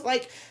thing with,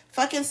 like,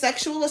 fucking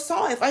sexual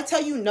assault. If I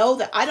tell you no,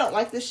 that I don't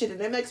like this shit and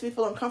it makes me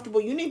feel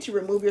uncomfortable, you need to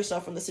remove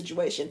yourself from the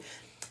situation.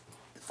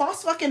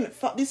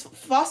 These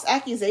false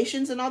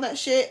accusations and all that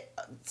shit,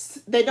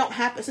 they don't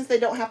happen, since they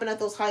don't happen at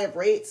those high of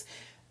rates.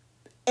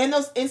 In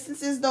those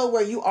instances, though,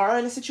 where you are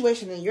in a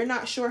situation and you're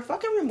not sure,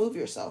 fucking remove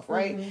yourself,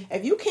 right?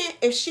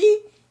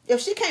 If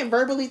she can't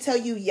verbally tell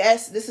you,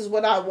 yes, this is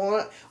what I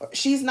want, or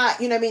she's not,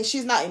 you know what I mean,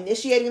 she's not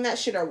initiating that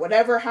shit or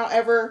whatever,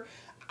 however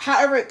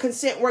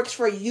consent works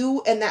for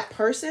you and that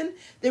person,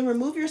 then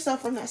remove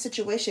yourself from that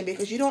situation,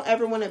 because you don't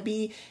ever want to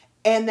be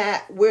in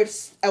that weird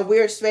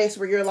space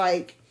where you're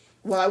like,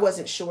 well, I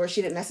wasn't sure.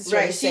 She didn't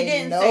necessarily say no. She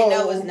didn't say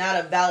no was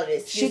not a valid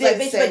excuse. She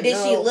didn't say but did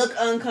she look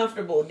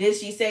uncomfortable? Did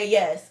she say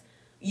yes?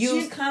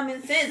 Use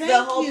common sense.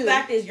 The whole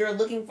fact is you're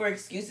looking for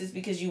excuses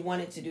because you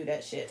wanted to do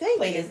that shit.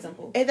 Plain and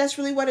simple. And that's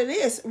really what it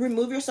is.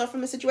 Remove yourself from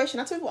the situation.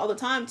 I tell people all the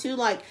time too,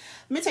 like,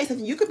 let me tell you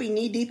something. You could be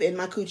knee deep in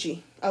my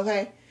coochie,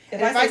 okay?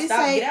 If I just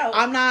say get out.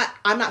 I'm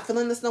not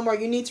feeling this no more,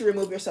 you need to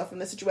remove yourself from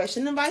the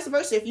situation, and vice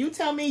versa. If you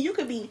tell me you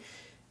could be,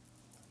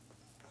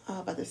 I'm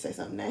about to say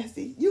something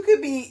nasty. You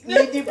could be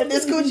knee deep in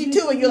this coochie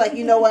too, and you're like,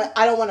 you know what?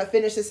 I don't want to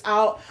finish this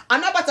out.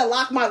 I'm not about to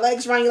lock my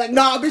legs around you like,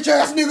 nah, bitch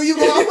ass nigga, you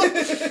go.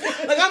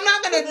 Like, I'm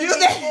not gonna do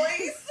that.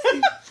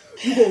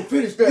 You gonna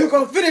finish that. You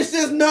gonna finish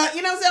this nut.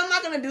 You know what I'm saying? I'm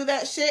not gonna do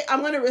that shit.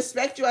 I'm gonna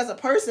respect you as a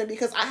person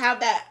because I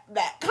have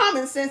that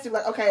common sense to be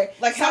like, okay.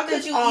 Like, how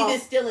could you even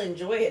still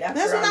enjoy it after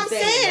that's what I'm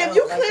saying. If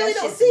you clearly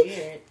don't see.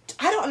 Weird.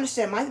 I don't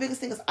understand. My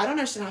biggest thing is I don't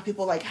understand how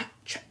people like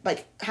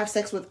have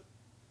sex with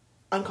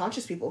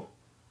unconscious people.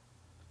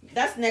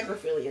 That's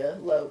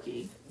necrophilia, low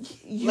key.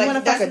 You want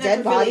to fuck a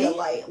dead body?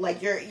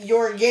 Like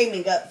you're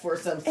gaming up for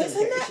some. Isn't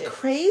that shit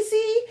crazy?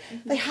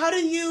 Mm-hmm. Like, how do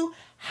you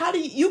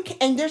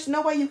and there's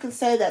no way you can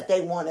say that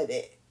they wanted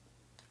it.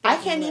 I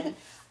can't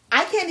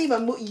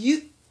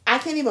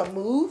even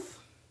move.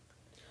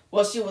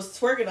 Well, she was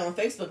twerking on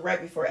Facebook right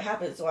before it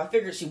happened, so I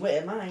figured she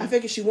wouldn't mind. I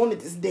figured she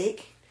wanted this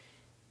dick.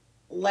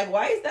 Like,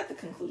 why is that the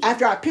conclusion?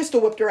 After I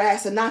pistol whipped her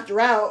ass and knocked her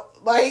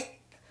out, like.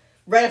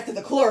 Right after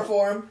the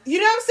chloroform. You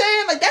know what I'm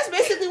saying? Like, that's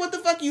basically what the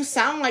fuck you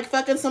sound like,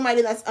 fucking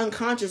somebody that's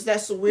unconscious.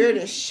 That's weird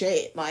as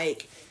shit.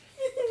 Like,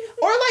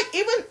 or like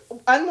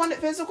even unwanted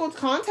physical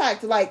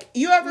contact. Like,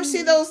 you ever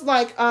see those,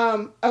 like,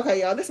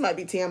 okay, y'all, this might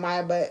be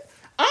TMI, but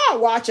I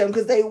don't watch them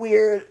because they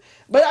weird.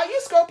 But I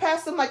used to go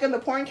past them, like, in the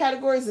porn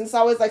categories, and it's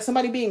always, like,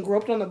 somebody being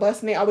groped on the bus,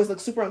 and they always look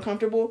super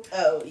uncomfortable.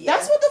 Oh, yeah.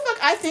 That's what the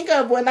fuck I think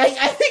of when I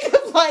think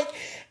of, like,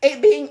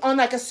 it being on,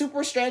 like, a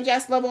super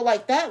strange-ass level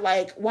like that.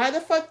 Like, why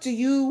the fuck do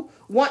you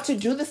want to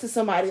do this to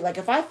somebody? Like,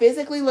 if I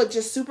physically look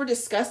just super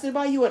disgusted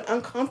by you and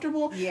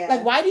uncomfortable,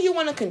 like, why do you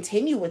want to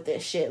continue with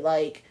this shit?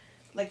 Like,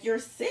 you're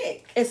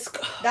sick.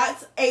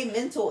 That's a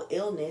mental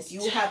illness.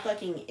 You have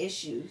fucking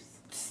issues.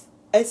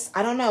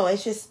 I don't know.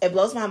 It's just, it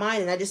blows my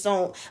mind, and I just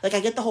don't, like, I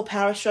get the whole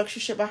power structure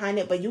shit behind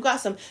it, but you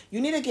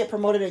need to get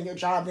promoted in your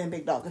job then,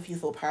 big dog, if you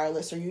feel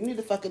powerless, or you need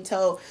to fucking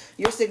tell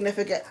your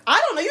significant,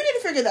 I don't know, you need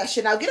to figure that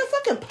shit out. Get a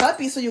fucking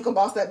puppy so you can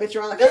boss that bitch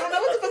around. Like, I don't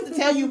know what the fuck to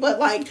tell you, but,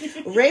 like,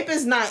 rape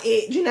is not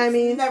it. Do you know what I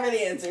mean? Never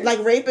the answer. Like,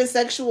 rape and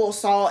sexual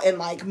assault and,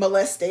 like,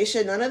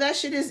 molestation, none of that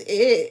shit is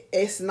it.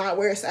 It's not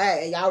where it's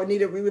at, and y'all would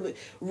need to really,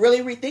 really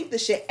rethink the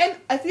shit. And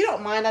if you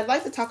don't mind, I'd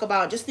like to talk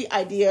about just the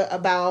idea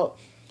about,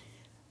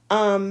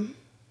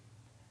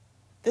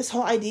 this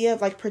whole idea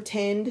of like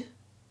pretend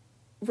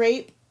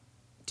rape.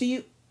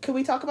 Could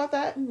we talk about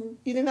that? Mm-hmm.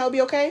 You think that would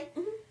be okay?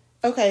 Mm-hmm.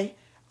 Okay.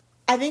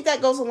 I think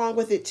that goes along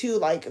with it too.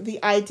 Like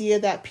the idea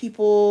that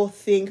people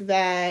think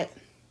that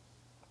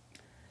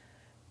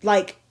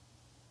like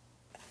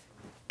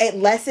it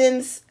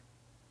lessens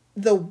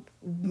the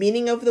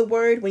meaning of the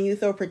word when you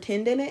throw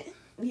pretend in it.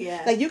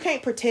 Yeah. Like you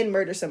can't pretend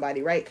murder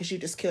somebody, right? Because you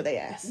just killed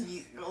their ass.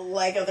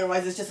 Like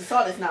otherwise it's just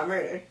assault, it's not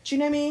murder. Do you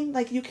know what I mean?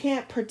 Like you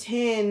can't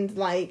pretend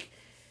do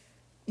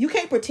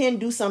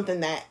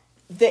something that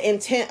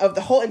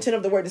the whole intent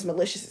of the word is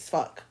malicious as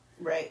fuck.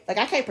 Right. Like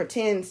I can't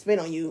pretend spit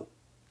on you.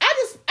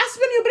 I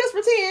spit on you, but it's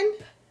pretend.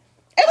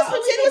 It was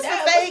pretend. It was for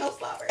fake.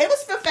 It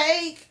was for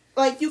fake.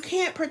 Like you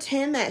can't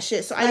pretend that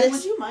shit. So like,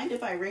 would you mind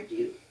if I raped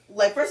you?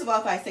 Like, first of all,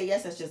 if I say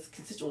yes, that's just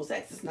consensual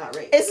sex. It's not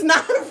rape. It's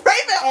not rape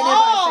at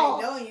all.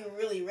 And if I say no, and you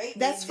really rape me,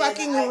 that's then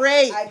fucking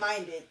rape. I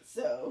mind it.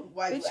 So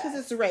why? Because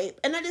it's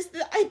rape, and that is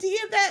the idea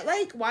that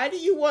like, why do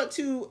you want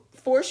to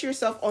force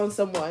yourself on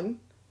someone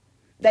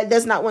that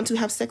does not want to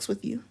have sex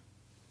with you?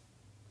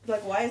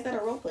 Like, why is that a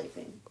role play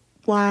thing?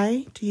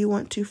 Why do you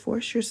want to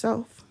force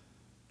yourself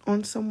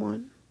on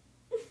someone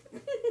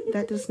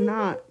that does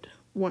not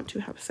want to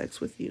have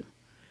sex with you?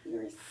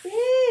 You're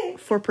sick.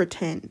 For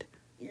pretend.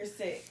 You're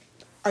sick.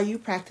 Are you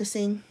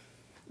practicing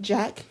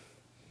Jack?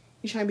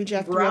 You trying to be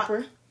Jack the Brock.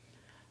 Ripper?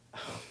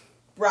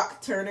 Brock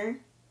Turner.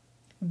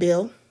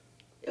 Bill.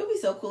 It would be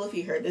so cool if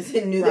he heard this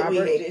and knew Robert.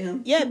 that we hated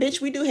him. Yeah,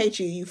 bitch, we do hate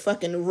you, you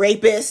fucking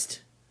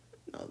rapist.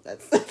 No,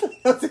 that's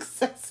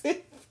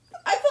excessive.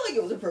 I feel like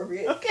it was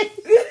appropriate. Okay.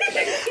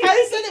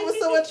 I said it with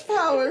so much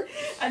power.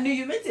 I knew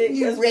you meant it.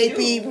 You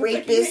rapey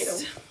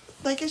rapist.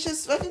 Like, it's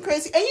just fucking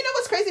crazy. And you know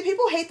what's crazy?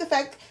 People hate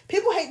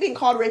being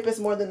called rapist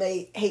more than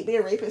they hate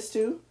being rapists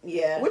too.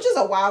 Yeah. Which is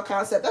a wild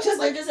concept. That's just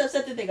like, they're just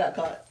upset that they got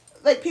caught.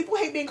 Like, people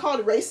hate being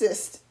called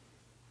racist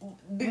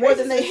more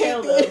than they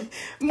hate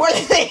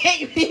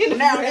being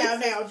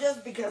Now,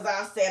 just because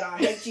I said I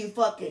hate you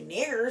fucking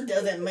niggers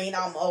doesn't mean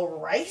I'm a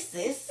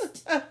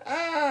racist.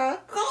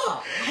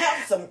 God,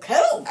 have some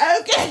coke.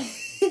 Okay.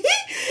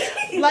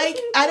 Like,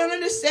 I don't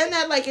understand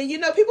that. Like, and you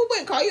know, people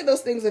wouldn't call you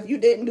those things if you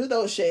didn't do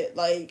those shit.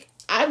 Like,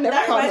 I've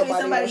never called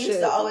nobody somebody those used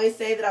shit. to always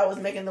say that I was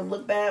making them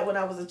look bad when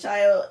I was a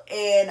child,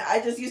 and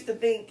I just used to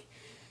think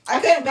I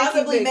couldn't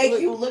possibly make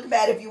you look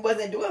bad if you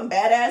wasn't doing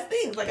badass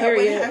things. Like, period. I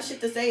wouldn't have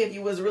shit to say if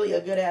you was really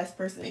a good ass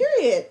person.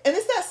 Period. And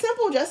it's that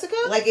simple, Jessica.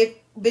 Like, if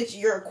bitch,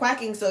 you're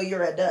quacking, so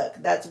you're a duck.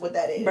 That's what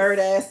that is. Bird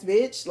ass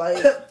bitch.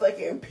 Like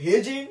fucking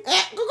pigeon.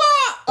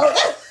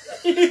 Oh,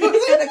 you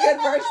was in a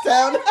good bird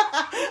sound.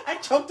 I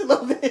choked a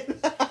little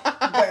bit.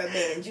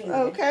 Birdman Jr.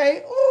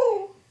 Okay.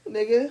 Ooh,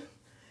 nigga.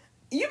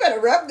 You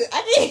better rub it.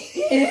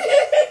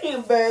 I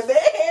can't. Birdman.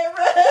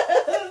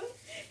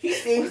 He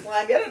seems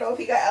like, I don't know if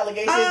he got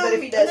allegations, but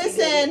if he does,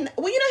 listen.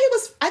 Well, you know,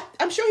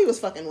 I'm sure he was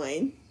fucking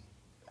Wayne.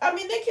 I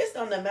mean, they kissed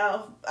on the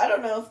mouth. I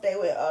don't know if they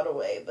went all the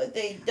way, but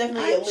they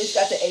definitely at least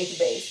got to 8th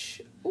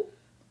base.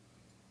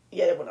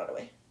 Yeah, they went all the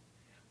way.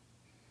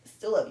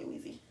 Still love you,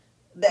 Weezy.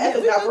 The F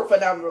is not for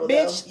phenomenal,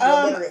 bitch,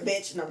 though. You illiterate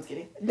bitch. No, I'm just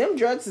kidding. Them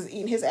drugs is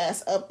eating his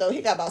ass up, though.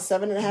 He got about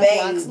 7.5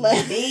 blocks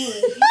left. He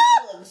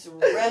looks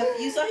rough.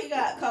 You saw he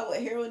got caught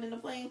with heroin in the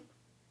plane?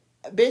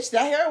 Bitch,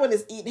 that heroin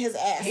is eating his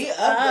ass. He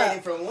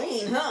upgraded from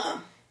lean, huh?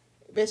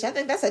 Bitch, I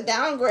think that's a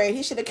downgrade.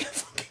 He should have kept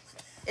fucking.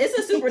 It's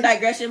a super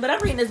digression, but I'm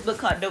reading this book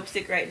called Dope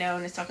Sick right now,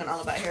 and it's talking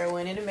all about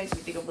heroin, and it makes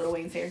me think of Lil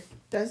Wayne's hair.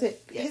 Does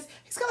it? Yeah.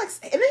 He's got like,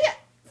 and then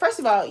first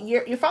of all,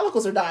 your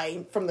follicles are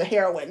dying from the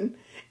heroin,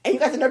 and you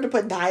got the nerve to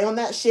put dye on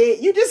that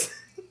shit. You just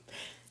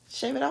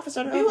shave it off and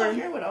start it People over. on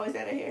heroin always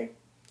had a hair.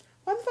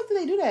 Why the fuck do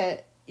they do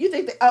that? You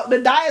think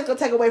the dye is gonna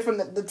take away from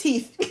the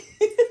teeth?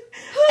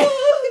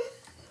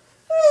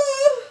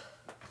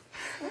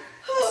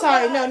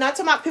 Sorry, no, not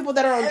to mock people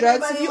that are on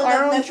drugs. If you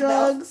are on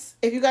drugs,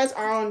 if you guys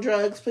are on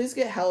drugs, please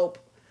get help.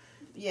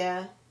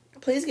 Yeah.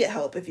 Please get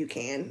help if you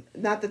can.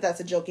 Not that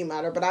that's a joking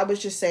matter, but I was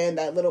just saying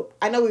that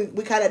I know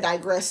we kind of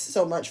digress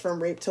so much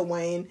from rape to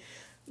Wayne,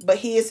 but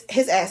his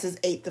ass is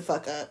ate the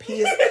fuck up.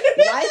 He is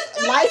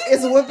life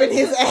is whooping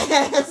his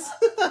ass.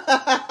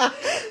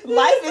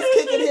 Life is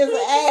kicking his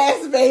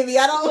ass, baby.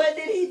 What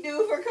did he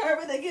do for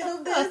karma to get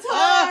him this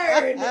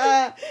hard?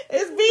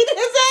 It's beating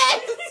his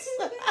ass.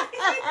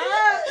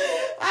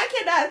 I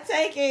cannot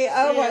take it.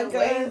 Oh my god,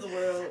 Wayne's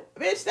World.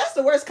 Bitch, that's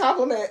the worst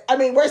compliment. I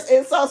mean, worst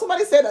insult.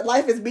 Somebody said that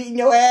life is beating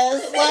your ass.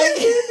 Like,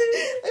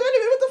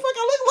 what the fuck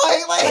I look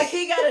like? Like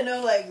he gotta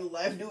know, like,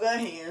 life do got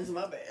hands.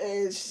 My bad.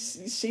 And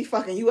she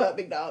fucking you up,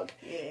 big dog.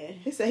 Yeah.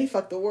 He said he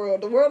fucked the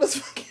world. The world is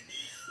fucking.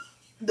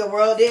 The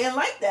world didn't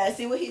like that.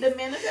 See what he done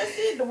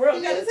manifested? The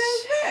world got his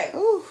ass back.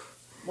 Ooh.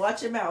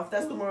 Watch your mouth.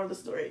 That's the moral of the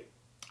story.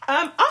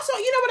 Also,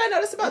 you know what I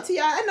noticed about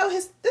T.I.? I know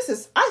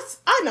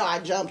I know I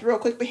jumped real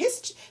quick, but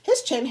his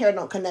chin hair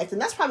don't connect,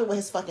 and that's probably what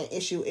his fucking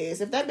issue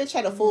is. If that bitch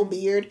had a full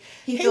beard,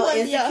 he feel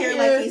insecure,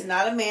 like he's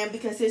not a man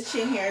because his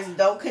chin hairs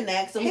don't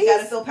connect, so he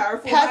gotta feel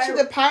powerful. Patrick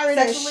the Pirate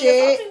and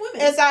shit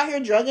is out here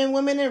drugging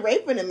women and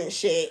raping them and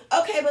shit.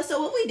 Okay, but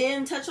so what we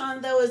didn't touch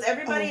on though is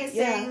everybody is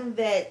saying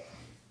that.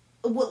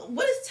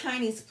 What is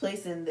Tiny's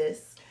place in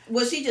this?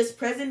 was she just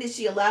present? Did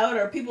she allow it,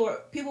 or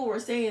people were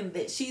saying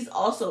that she's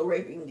also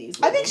raping these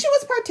women? I think she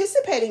was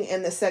participating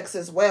in the sex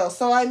as well.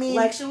 So I mean,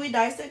 like, should we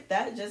dissect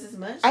that just as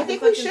much? I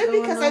think we should,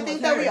 because I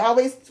think that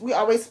we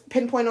always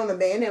pinpoint on the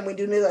men, and we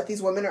do know that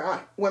these women are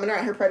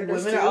out here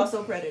predators. Women are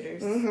also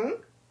predators. Mm-hmm.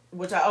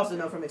 Which I also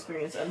know from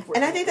experience, unfortunately.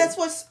 And I think that's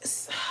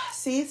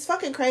it's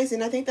fucking crazy.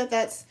 And I think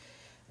that's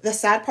the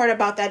sad part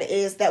about that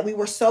is that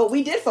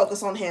we did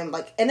focus on him.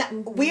 Like,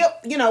 and we,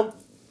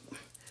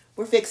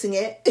 we're fixing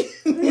it.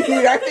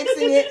 We are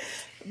fixing it.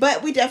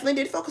 But we definitely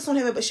did focus on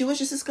him. But she was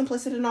just as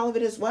complicit in all of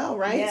it as well,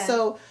 right? Yeah.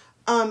 So,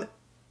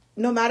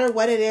 no matter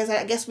what it is,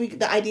 I guess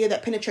the idea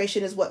that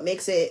penetration is what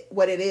makes it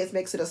what it is,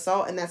 makes it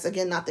assault, and that's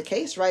again not the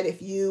case, right?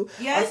 If you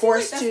are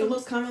forced that's the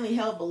most commonly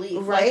held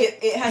belief, right? Like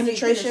it has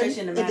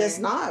penetration to matter. It does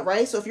not,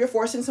 right? So if you're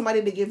forcing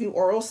somebody to give you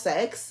oral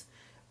sex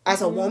as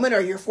a woman,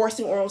 or you're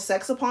forcing oral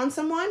sex upon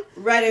someone,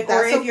 right?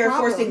 If you're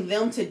forcing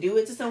them to do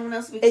it to someone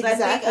else, because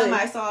I think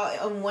I saw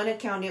on one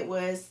account it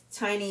was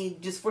Tiny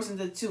just forcing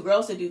the two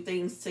girls to do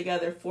things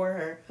together for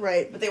her,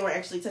 right? But they weren't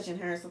actually touching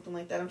her or something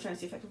like that. I'm trying to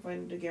see if I can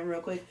find it again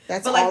real quick.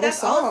 That's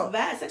all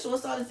bad. Sexual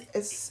assault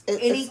is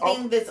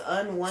anything that's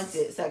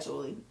unwanted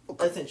sexually,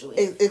 essentially.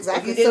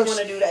 Exactly. If you didn't want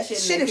to do that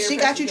shit, if she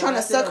got you trying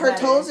to suck her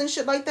toes and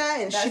shit like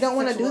that, and she don't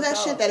want to do that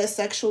shit, that is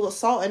sexual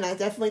assault. And I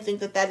definitely think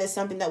that is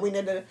something that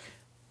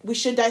we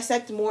should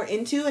dissect more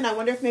into. And I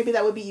wonder if maybe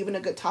that would be even a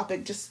good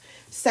topic, just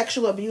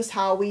sexual abuse,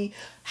 how we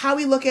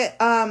look at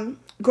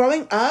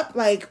growing up.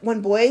 Like,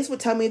 when boys would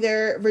tell me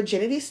their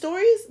virginity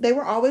stories, they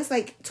were always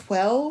like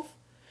 12,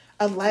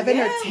 11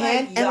 or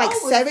 10, and like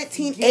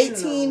 17,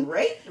 18,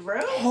 raped, bro.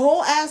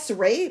 Whole ass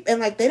rape. And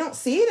like, they don't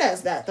see it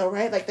as that though,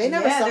 right? Like, they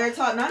never saw. They're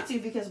taught not to,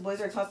 because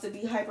boys are taught to be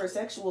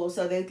hypersexual,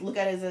 so they look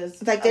at it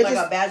as like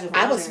a badge of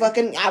honor. I was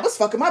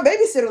fucking my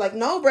babysitter. Like,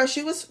 no, bro,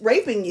 she was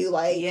raping you.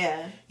 Like,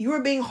 you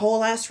were being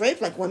whole ass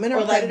raped. Like, women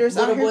are predators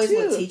out here too. Little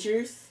boys with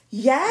teachers.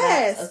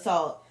 Yes. That's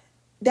assault.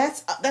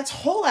 That's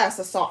whole ass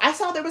assault. I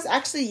saw there was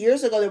actually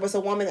years ago, there was a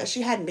woman that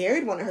she had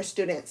married one of her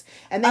students,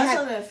 and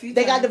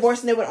they got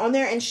divorced, and they went on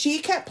there, and she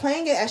kept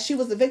playing it as she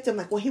was the victim.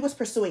 Like, well, he was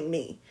pursuing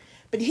me,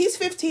 but he's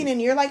 15 and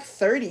you're like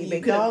 30,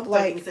 big dog.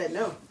 Like, said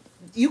no.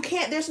 You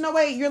can't. There's no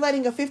way you're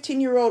letting a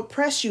 15-year-old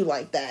press you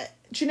like that.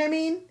 Do you know what I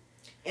mean?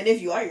 And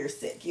if you are, you're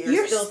sick.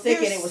 You're still sick,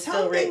 and it was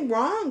still rape. Something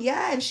wrong,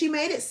 yeah. And she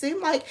made it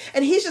seem like,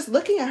 and he's just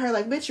looking at her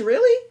like, bitch,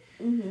 really?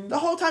 Mm-hmm. The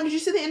whole time. Did you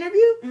see the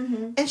interview?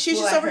 Mm-hmm. And she's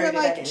just over here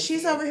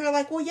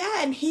like, well,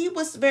 yeah. And he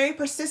was very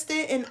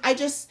persistent, and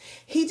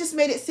he just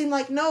made it seem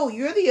like, no,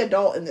 you're the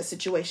adult in this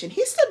situation.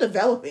 He's still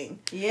developing.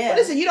 Yeah. What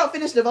is it? You don't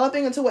finish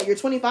developing until what? You're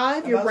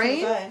 25. Your brain.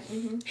 25.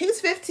 Mm-hmm. He's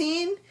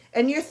 15,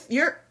 and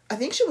you're. I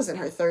think she was in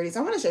her 30s.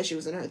 I want to say she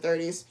was in her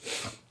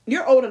 30s.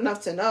 You're old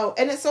enough to know.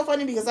 And it's so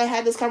funny because I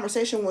had this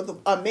conversation with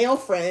a male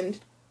friend,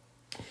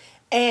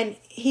 and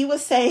he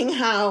was saying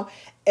how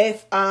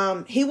if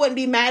he wouldn't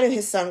be mad if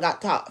his son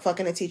got caught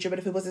fucking a teacher, but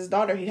if it was his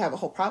daughter, he'd have a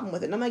whole problem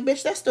with it. And I'm like,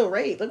 bitch, that's still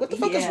rape. Like, what the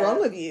fuck is wrong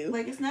with you?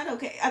 Like, it's not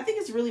okay. I think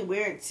it's really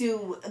weird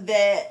too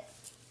that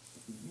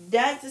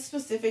dads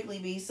specifically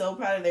be so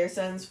proud of their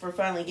sons for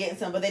finally getting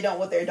some, but they don't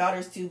want their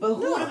daughters to. But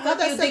who the fuck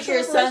do you think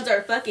your sons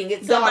are fucking?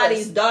 It's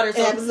somebody's daughter.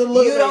 So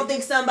absolutely. You don't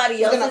think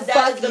somebody else's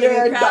dad is going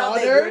to be proud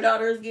that your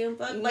daughter is getting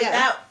fucked? Like,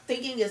 that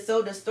thinking is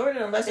so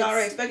distorted unless y'all are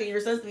expecting your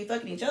sons to be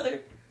fucking each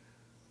other.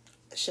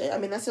 Shit, I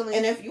mean, that's the only...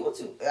 And if you want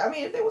to... I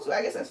mean, if they want to,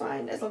 I guess that's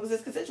fine. As long as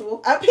it's consensual.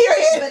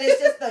 Period. But it's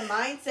just the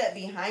mindset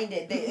behind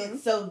it. That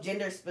it's so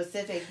gender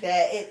specific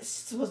that it's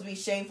supposed to be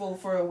shameful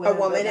for a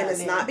woman. And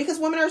it's not. Because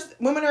women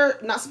are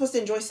not supposed to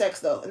enjoy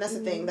sex, though. And that's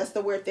the thing. That's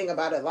the weird thing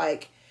about it.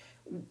 Like,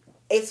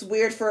 it's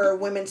weird for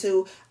women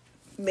to...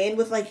 Men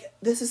with, like...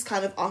 This is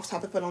kind of off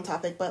topic, but on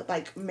topic. But,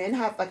 like, men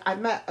have... Like,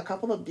 I've met a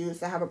couple of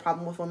dudes that have a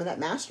problem with women that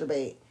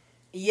masturbate.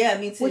 Yeah,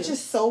 me too. Which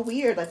is so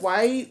weird. Like,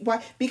 why?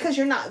 Because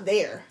you're not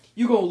there.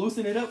 You gonna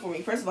loosen it up for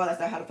me. First of all, that's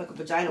not how to fuck a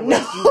vagina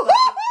works. No.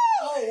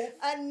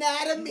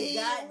 Anatomy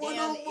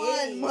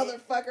 101,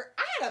 motherfucker.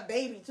 I had a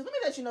baby too. Let me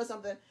let you know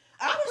something.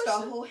 I pushed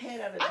the whole head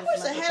out of this. I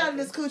pushed the head out of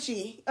this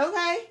coochie.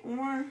 Okay?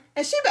 More.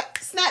 And she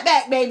snap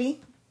back, baby.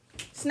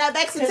 Snap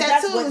back some tattoos.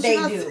 That's what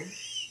they do.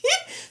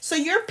 So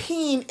your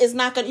peen is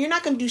not gonna... You're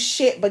not gonna do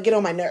shit but get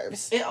on my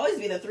nerves. It always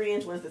be the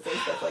 3-inch ones that say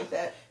stuff like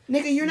that.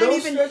 Nigga, you're not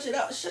even... Stretch it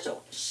out. Shut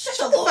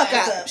the fuck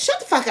up. Shut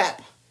the fuck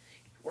up.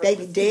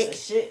 Baby dick.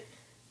 Shit.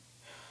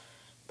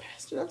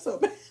 Bastard, I'm so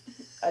bad.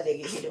 I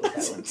didn't get hit with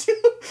that one.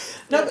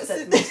 No, but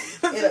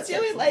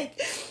sincerely, like,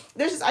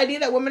 there's this idea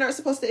that women aren't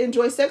supposed to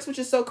enjoy sex, which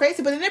is so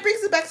crazy. But then it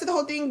brings us back to the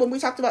whole thing when we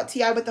talked about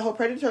T.I. with the whole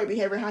predatory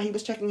behavior, how he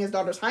was checking his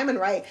daughter's hymen,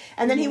 right?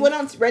 And then he went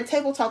on Red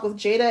Table Talk with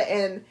Jada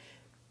and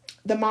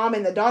the mom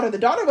and the daughter. The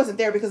daughter wasn't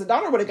there because the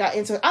daughter would have got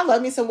into it. I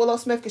love me some Willow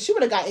Smith because she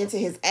would have got into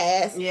his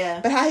ass.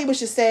 Yeah. But how he was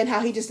just saying how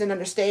he just didn't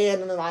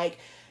understand, and like,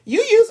 you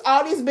use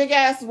all these big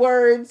ass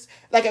words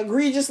like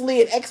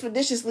egregiously and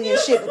expeditiously and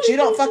shit, but you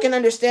don't fucking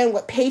understand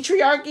what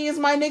patriarchy is,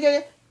 my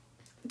nigga.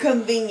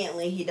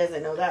 Conveniently, he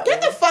doesn't know that. Get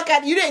the fuck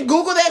out. You didn't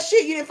Google that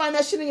shit. You didn't find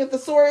that shit in your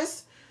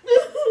thesaurus. Do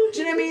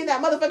you know what I mean?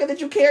 That motherfucker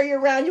that you carry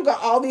around, you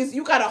got all these,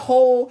 you got a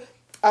whole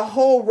a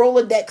whole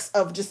Rolodex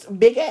of just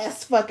big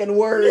ass fucking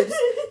words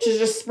to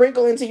just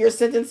sprinkle into your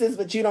sentences,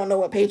 but you don't know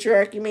what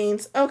patriarchy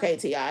means. Okay,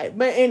 T.I.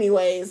 But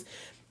anyways,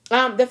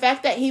 the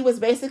fact that he was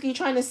basically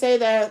trying to say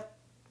that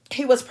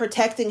he was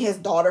protecting his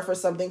daughter for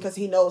something because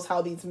he knows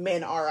how these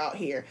men are out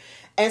here.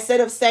 Instead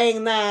of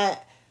saying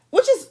that,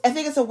 which is, I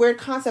think it's a weird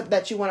concept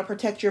that you want to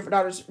protect your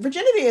daughter's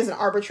virginity is an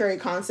arbitrary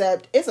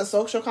concept. It's a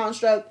social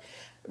construct.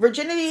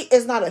 Virginity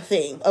is not a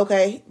thing,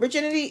 okay?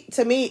 Virginity,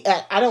 to me,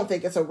 I don't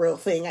think it's a real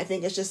thing. I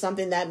think it's just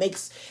something that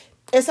it's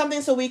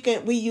something so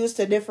we use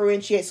to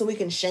differentiate, so we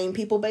can shame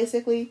people,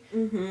 basically.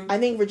 Mm-hmm. I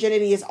think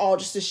virginity is all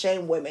just to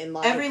shame women.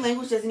 Like, every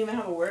language doesn't even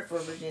have a word for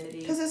virginity.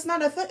 Because it's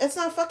not a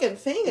fucking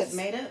thing. It's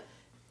made up.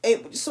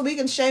 So we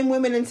can shame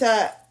women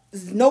into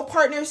no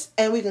partners,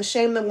 and we can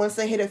shame them once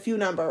they hit a few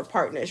number of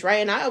partners, right?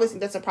 And I always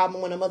think that's a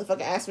problem when a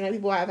motherfucker asks me how many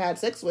people I've had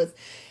sex with.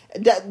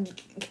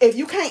 If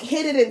you can't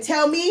hit it and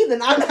tell me,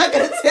 then I'm not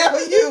gonna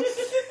tell you.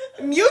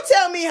 You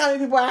tell me how many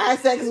people I had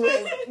sex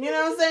with. You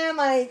know what I'm saying?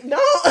 Like,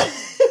 don't.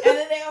 And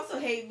then they also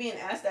hate being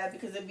asked that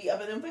because it'd be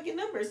up in them fucking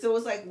numbers. So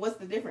it's like, what's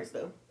the difference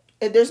though?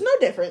 There's no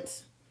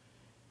difference.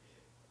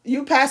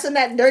 You passing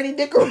that dirty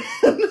dick around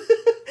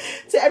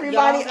to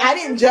everybody. I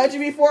didn't judge you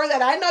before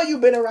that. I know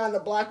you've been around the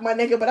block, my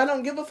nigga, but I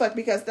don't give a fuck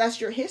because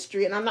that's your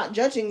history, and I'm not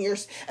judging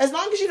yours. As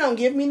long as you don't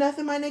give me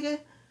nothing, my nigga.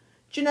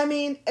 Do you know what I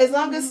mean? As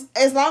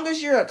long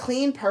as you're a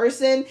clean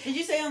person. Did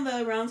you say on the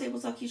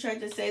roundtable talk you tried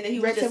to say that he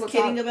was just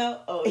kidding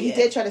about? Oh, he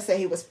did try to say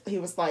he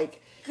was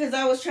like. Because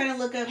I was trying to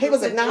look up. He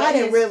was like, no, I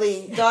didn't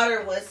really.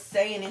 Daughter was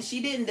saying, and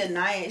she didn't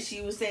deny it.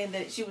 She was saying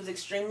that she was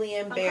extremely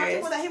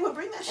embarrassed. That he would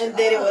bring that shit and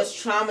that it was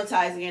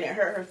traumatizing and it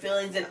hurt her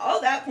feelings, and all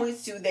that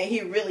points to that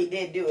he really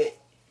did do it.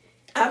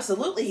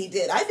 Absolutely, he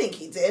did. I think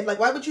he did. Like,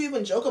 why would you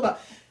even joke about?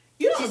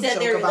 She said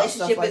their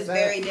relationship is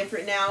very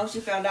different now. She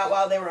found out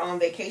while they were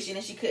on vacation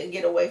and she couldn't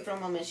get away from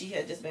him, and she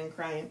had just been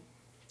crying.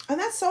 And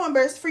that's so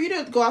embarrassing for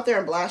you to go out there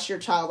and blast your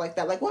child like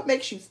that. Like, what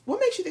makes you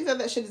think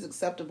that shit is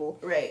acceptable?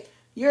 Right.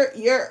 You're.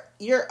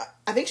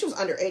 I think she was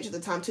underage at the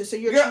time too. So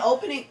you're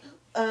opening.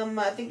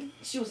 I think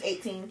she was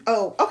 18.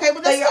 Oh, okay,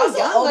 but that's still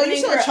young. Opening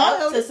you're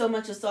her up to so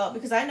much assault,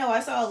 because I know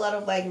I saw a lot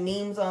of like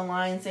memes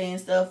online saying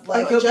stuff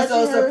like, "He'll be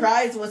so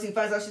surprised once he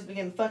finds out she's been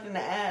getting fucked in the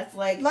ass."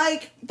 Like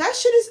that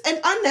shit is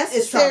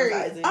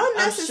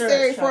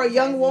unnecessary for a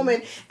young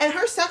woman and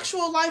her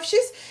sexual life.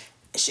 She's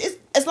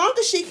as long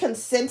as she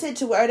consented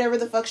to whatever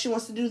the fuck she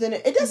wants to do, then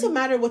it doesn't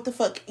matter what the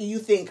fuck you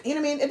think. You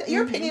know what I mean?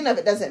 Your opinion of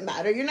it doesn't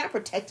matter. You're not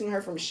protecting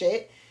her from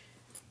shit.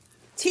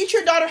 Teach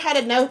your daughter how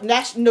to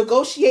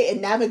negotiate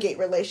and navigate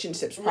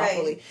relationships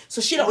properly,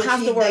 so she don't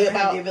have to worry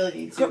about the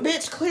ability to.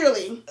 Bitch,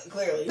 clearly,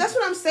 that's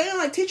what I'm saying.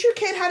 Like, teach your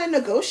kid how to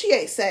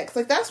negotiate sex.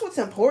 Like, that's what's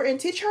important.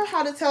 Teach her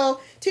how to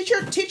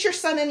teach your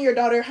son and your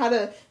daughter how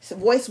to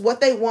voice what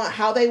they want,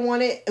 how they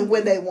want it, and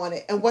when they want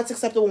it, and what's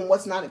acceptable and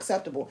what's not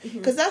acceptable.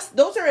 Because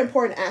those are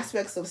important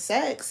aspects of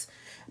sex.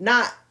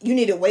 Not you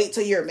need to wait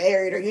till you're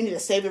married, or you need to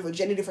save your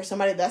virginity for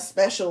somebody that's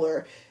special,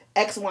 or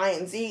X, Y,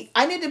 and Z.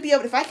 I need to be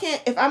able,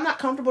 if I'm not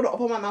comfortable to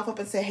open my mouth up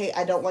and say, hey,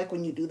 I don't like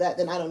when you do that,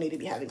 then I don't need to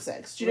be having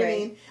sex. Do you know what I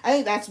mean? I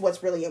think that's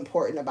what's really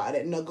important about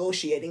it,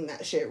 negotiating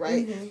that shit,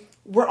 right?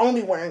 We're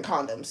only wearing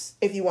condoms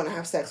if you want to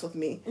have sex with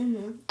me.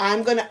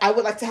 I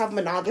would like to have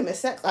monogamous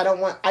sex. I don't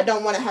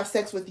want to have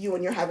sex with you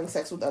when you're having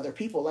sex with other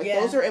people. Like,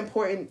 those are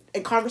important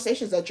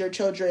conversations that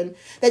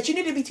you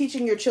need to be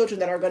teaching your children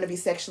that are going to be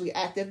sexually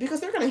active,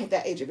 because they're going to hit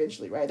that age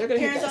eventually, right? They're going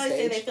to hit that stage. Parents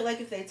always say they feel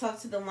like if they talk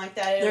to them like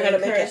that, it'll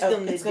encourage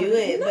them to do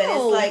it. But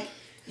it's like,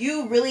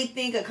 you really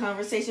think a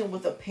conversation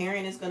with a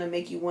parent is going to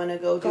make you want to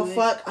go do it?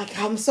 Fuck, like,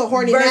 I'm so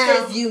horny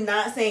versus you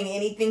not saying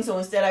anything, so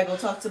instead I go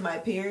talk to my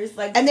peers.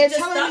 Like, and they're just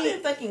stop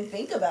and fucking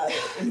think about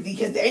it,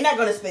 because they're not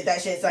going to spit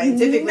that shit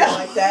scientifically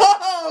like that.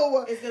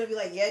 It's going to be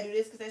like, yeah, do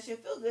this because that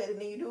shit feel good,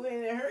 and then you do it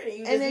and it hurt, and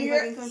you just be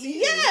fucking confused.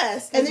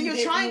 Yes, and then you're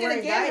trying it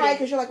again, right?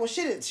 Because you're like, well,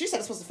 shit, she said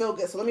it's supposed to feel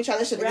good, so let me try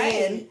this shit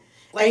again.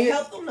 Like,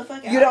 help them the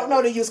fuck out. You don't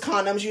know to use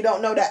condoms. You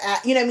don't know to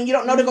you know what I mean? You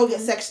don't know to go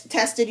get sex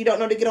tested. You don't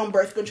know to get on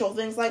birth control,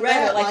 things like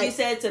that. Like you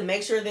said, to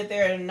make sure that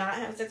they're not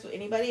having sex with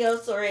anybody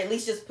else, or at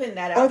least just putting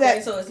that out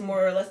there, so it's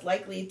more or less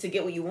likely to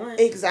get what you want.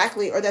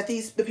 Exactly. Or that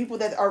the people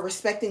that are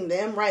respecting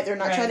them, right? They're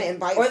not trying to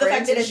invite friends. Or the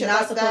fact that it's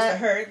not supposed to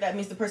hurt. That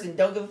means the person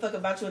don't give a fuck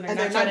about you, and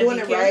they're not doing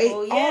it right.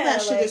 All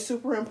that shit is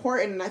super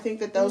important, and I think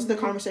that those are the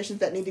conversations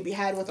that need to be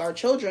had with our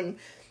children,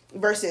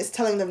 versus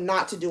telling them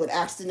not to do it.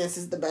 Abstinence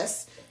is the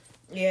best.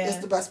 It's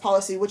the best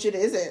policy, which it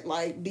isn't.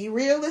 Like, be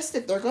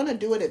realistic. They're gonna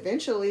do it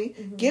eventually.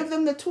 Give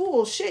them the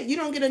tools. Shit, you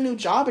don't get a new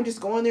job and just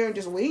go in there and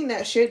just wing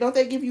that shit. Don't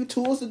they give you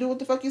tools to do what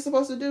the fuck you're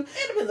supposed to do? It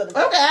depends on the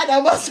job. Okay, I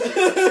know most. Okay,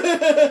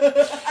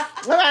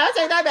 I'll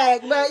take that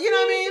back. But you know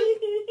what I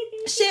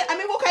mean? Shit, I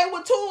mean, okay,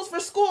 with tools for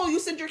school, you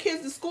send your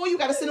kids to school, you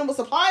gotta send them with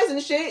supplies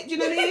and shit. You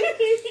know what I mean?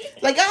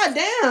 Like,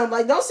 goddamn,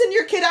 like, don't send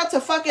your kid out to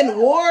fucking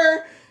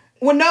war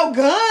with no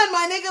gun,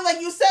 my nigga.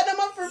 Like, you set them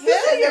up for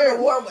failure.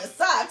 You war with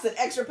socks, an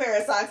extra pair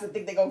of socks, and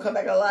think they're gonna come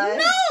back alive.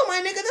 No, my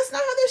nigga, that's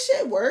not how this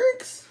shit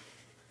works.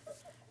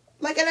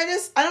 Like, and I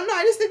don't know,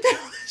 I just think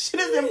that shit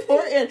is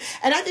important.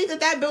 And I think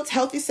that builds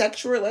healthy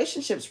sexual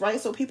relationships, right?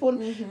 So people,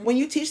 when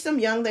you teach them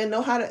young, they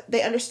know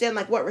they understand,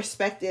 like, what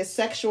respect is,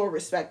 sexual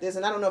respect is.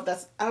 And I don't know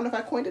if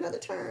I coined another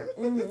term.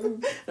 No,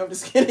 I'm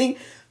just kidding.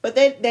 But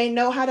they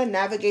know how to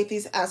navigate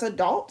these as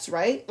adults,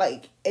 right?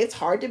 Like, it's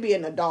hard to be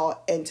an adult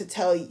and to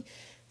tell you,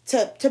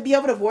 to be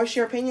able to voice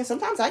your opinion.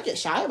 Sometimes I get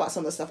shy about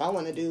some of the stuff I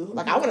want to do.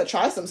 Like, I want to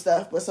try some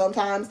stuff, but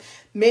sometimes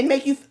men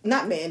make you,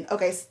 not men,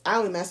 okay, I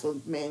only mess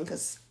with men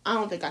because I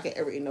don't think I could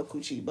ever eat no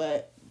coochie,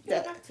 but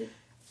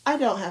I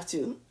don't have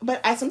to.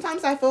 But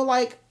sometimes I feel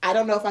like I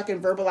don't know if I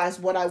can verbalize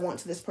what I want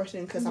to this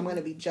person because I'm going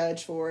to be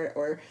judged for it,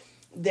 or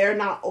they're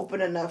not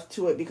open enough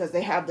to it because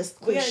they have this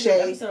cliche. We gotta do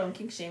an episode on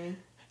kink shaming.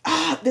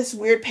 This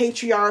weird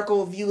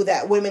patriarchal view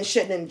that women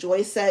shouldn't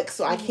enjoy sex,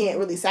 so I can't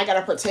really say. I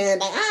gotta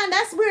pretend like,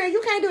 that's weird,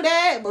 you can't do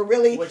that, but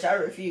really, which I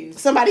refuse.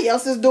 Somebody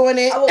else is doing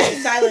it. I will be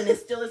silent and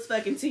still as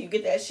fuck until you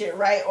get that shit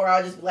right, or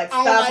I'll just be like,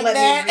 stop,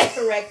 let me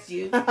correct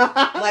you.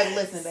 Like,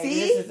 listen, baby,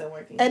 this isn't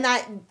working. And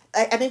I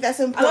think that's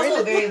important. I'm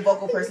also a very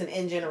vocal person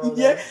in general,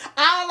 though. Yeah,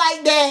 I don't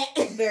like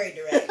that. Very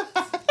direct.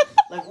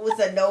 Like, what's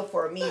a no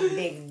for me,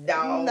 big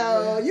dog?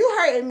 No, you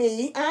hurting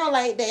me. I don't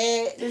like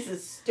that. This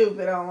is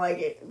stupid. I don't like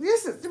it.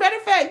 Matter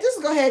of fact, just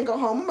go ahead and go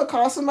home. I'm gonna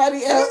call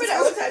somebody else. Remember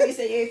that one time you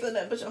said you ain't feel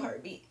nothing but your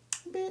heartbeat?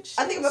 Bitch.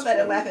 I think about that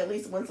and laugh at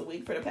least once a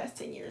week for the past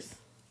 10 years.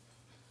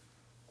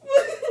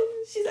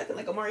 She's acting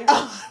like a Mario.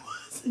 Oh,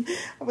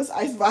 I was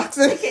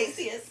iceboxing. You can't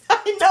see us.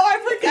 I know, I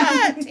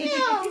forgot.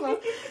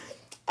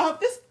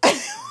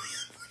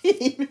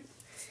 Damn.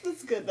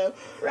 That's good though.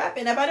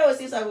 Wrapping up. I know it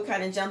seems like we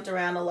kind of jumped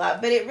around a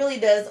lot, but it really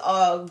does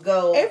all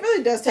go. It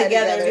really does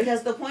together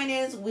because the point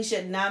is, we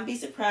should not be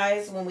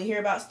surprised when we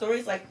hear about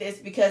stories like this,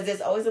 because there's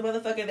always a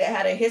motherfucker that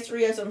had a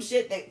history of some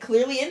shit that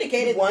clearly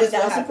indicated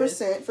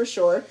 1,000% for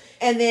sure.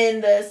 And then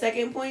the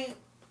second point,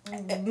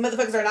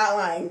 motherfuckers are not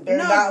lying. They're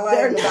not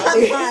lying.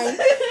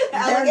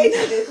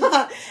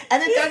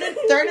 And then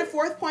third and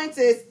fourth points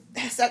is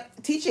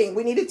teaching.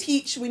 We need to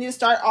teach. We need to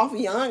start off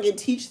young and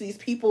teach these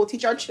people,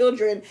 teach our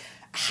children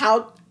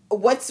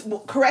what's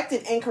correct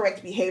and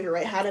incorrect behavior,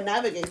 right? How to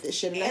navigate this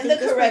shit. And the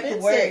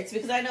correct words.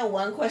 Because I know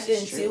one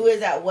question too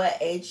is, at what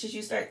age should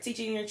you start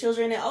teaching your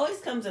children? It always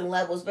comes in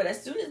levels, but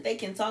as soon as they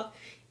can talk,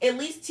 at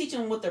least teach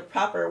them what the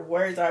proper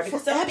words are.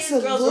 Because some of these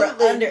girls were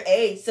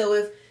underage. So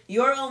if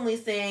you're only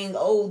saying,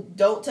 oh,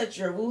 don't touch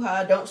your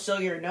woo-ha, don't show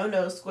your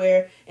no-no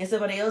square, and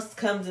somebody else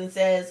comes and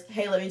says,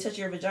 hey, let me touch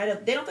your vagina,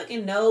 they don't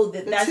fucking know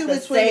that that's the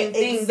same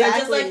thing. Exactly. They're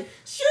just like,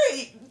 sure,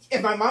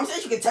 if my mom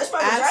says you can touch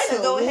my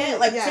vagina, go ahead.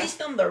 Like, teach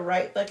them the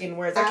right fucking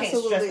words. I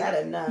can't stress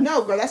that enough.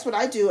 No, girl, that's what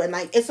I do. And,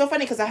 like, it's so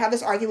funny because I have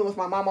this argument with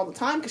my mom all the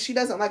time because she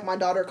doesn't like my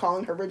daughter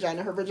calling her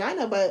vagina,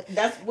 but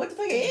that's what the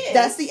fuck it is.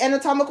 That's the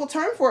anatomical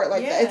term for it.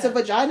 Like, it's a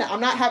vagina. I'm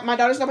not, my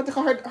daughter's not about to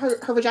call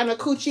her vagina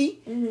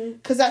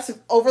coochie because that's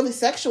overly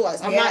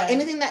sexualized. I'm not,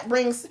 anything that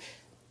brings,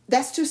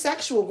 that's too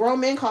sexual. Grown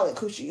men call it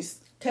coochies.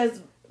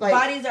 Because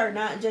bodies are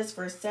not just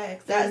for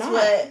sex.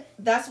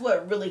 That's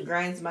what really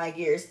grinds my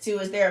gears too.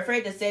 Is they're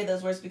afraid to say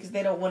those words because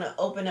they don't want to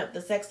open up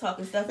the sex talk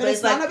and stuff. But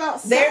it's not about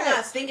sex. They're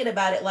not thinking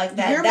about it like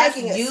that. You're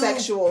making it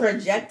sexual,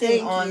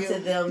 projecting onto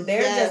them.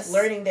 They're just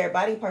learning their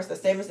body parts the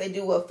same as they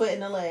do a foot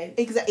and a leg.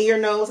 Exactly. Ear,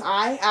 nose,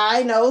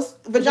 eye, nose,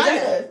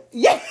 vagina.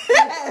 Yes,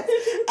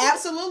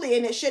 absolutely.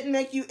 And it should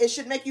make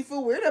you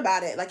feel weird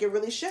about it. Like, it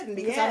really shouldn't,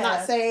 because I'm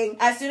not saying.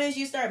 As soon as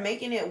you start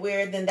making it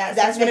weird, then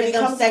that's when it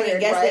becomes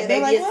second guess, right?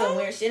 Maybe it's some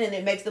weird shit, and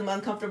it makes them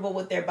uncomfortable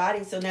with their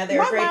body, so now they're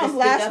afraid to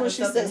speak up when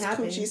she says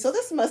coochie, so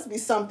this must be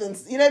something,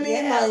 you know what I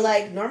mean? Yeah,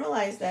 like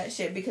normalize that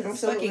shit because it's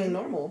fucking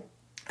normal.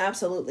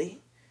 Absolutely.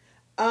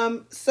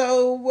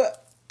 So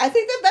I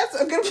think that's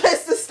a good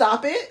place to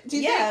stop it. Do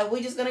you think?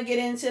 We're just gonna get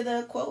into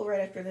the quote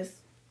right after this.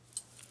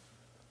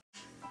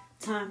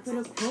 Time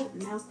for the quote.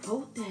 Now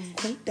quote that.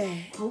 Quote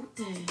that. Quote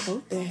that.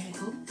 Quote that.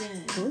 Quote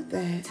that. Quote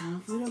that.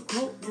 Time for the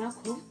quote. Now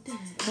quote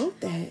that. Quote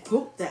that.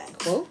 Quote that.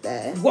 Quote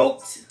that.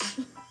 Quote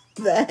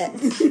that.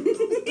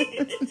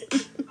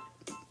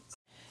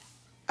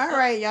 All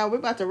right, y'all. We're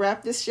about to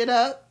wrap this shit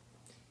up.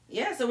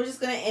 Yeah, so we're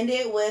just gonna end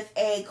it with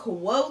a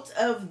quote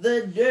of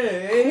the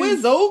day.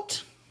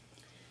 Quizzote.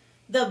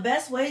 The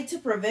best way to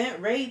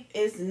prevent rape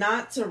is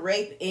not to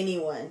rape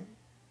anyone.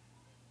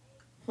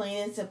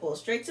 Plain and simple.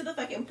 Straight to the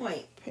fucking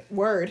point.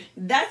 Word.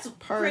 That's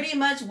pretty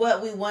much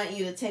what we want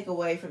you to take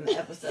away from the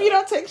episode. If you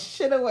don't take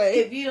shit away.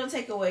 If you don't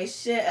take away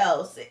shit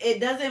else. It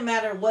doesn't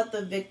matter what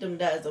the victim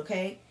does,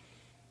 okay?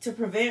 To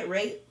prevent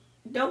rape,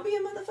 don't be a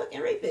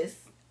motherfucking rapist.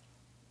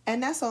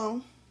 And that's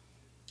all.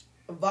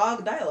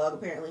 Vogue dialogue,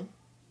 apparently.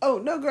 Oh,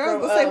 no, girl. I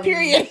was going to say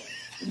period.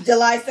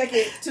 July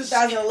 2nd,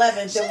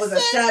 2011. It was a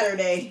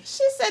Saturday.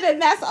 She said,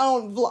 and that's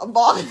on Vogue.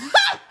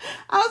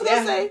 I was going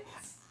to say...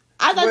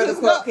 I thought where the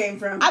quote came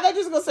from. I thought you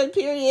was going to say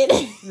period.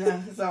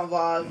 No, it's on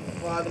Vogue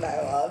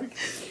dialogue.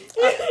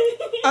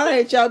 All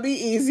right, y'all. Be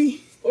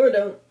easy. Or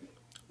don't.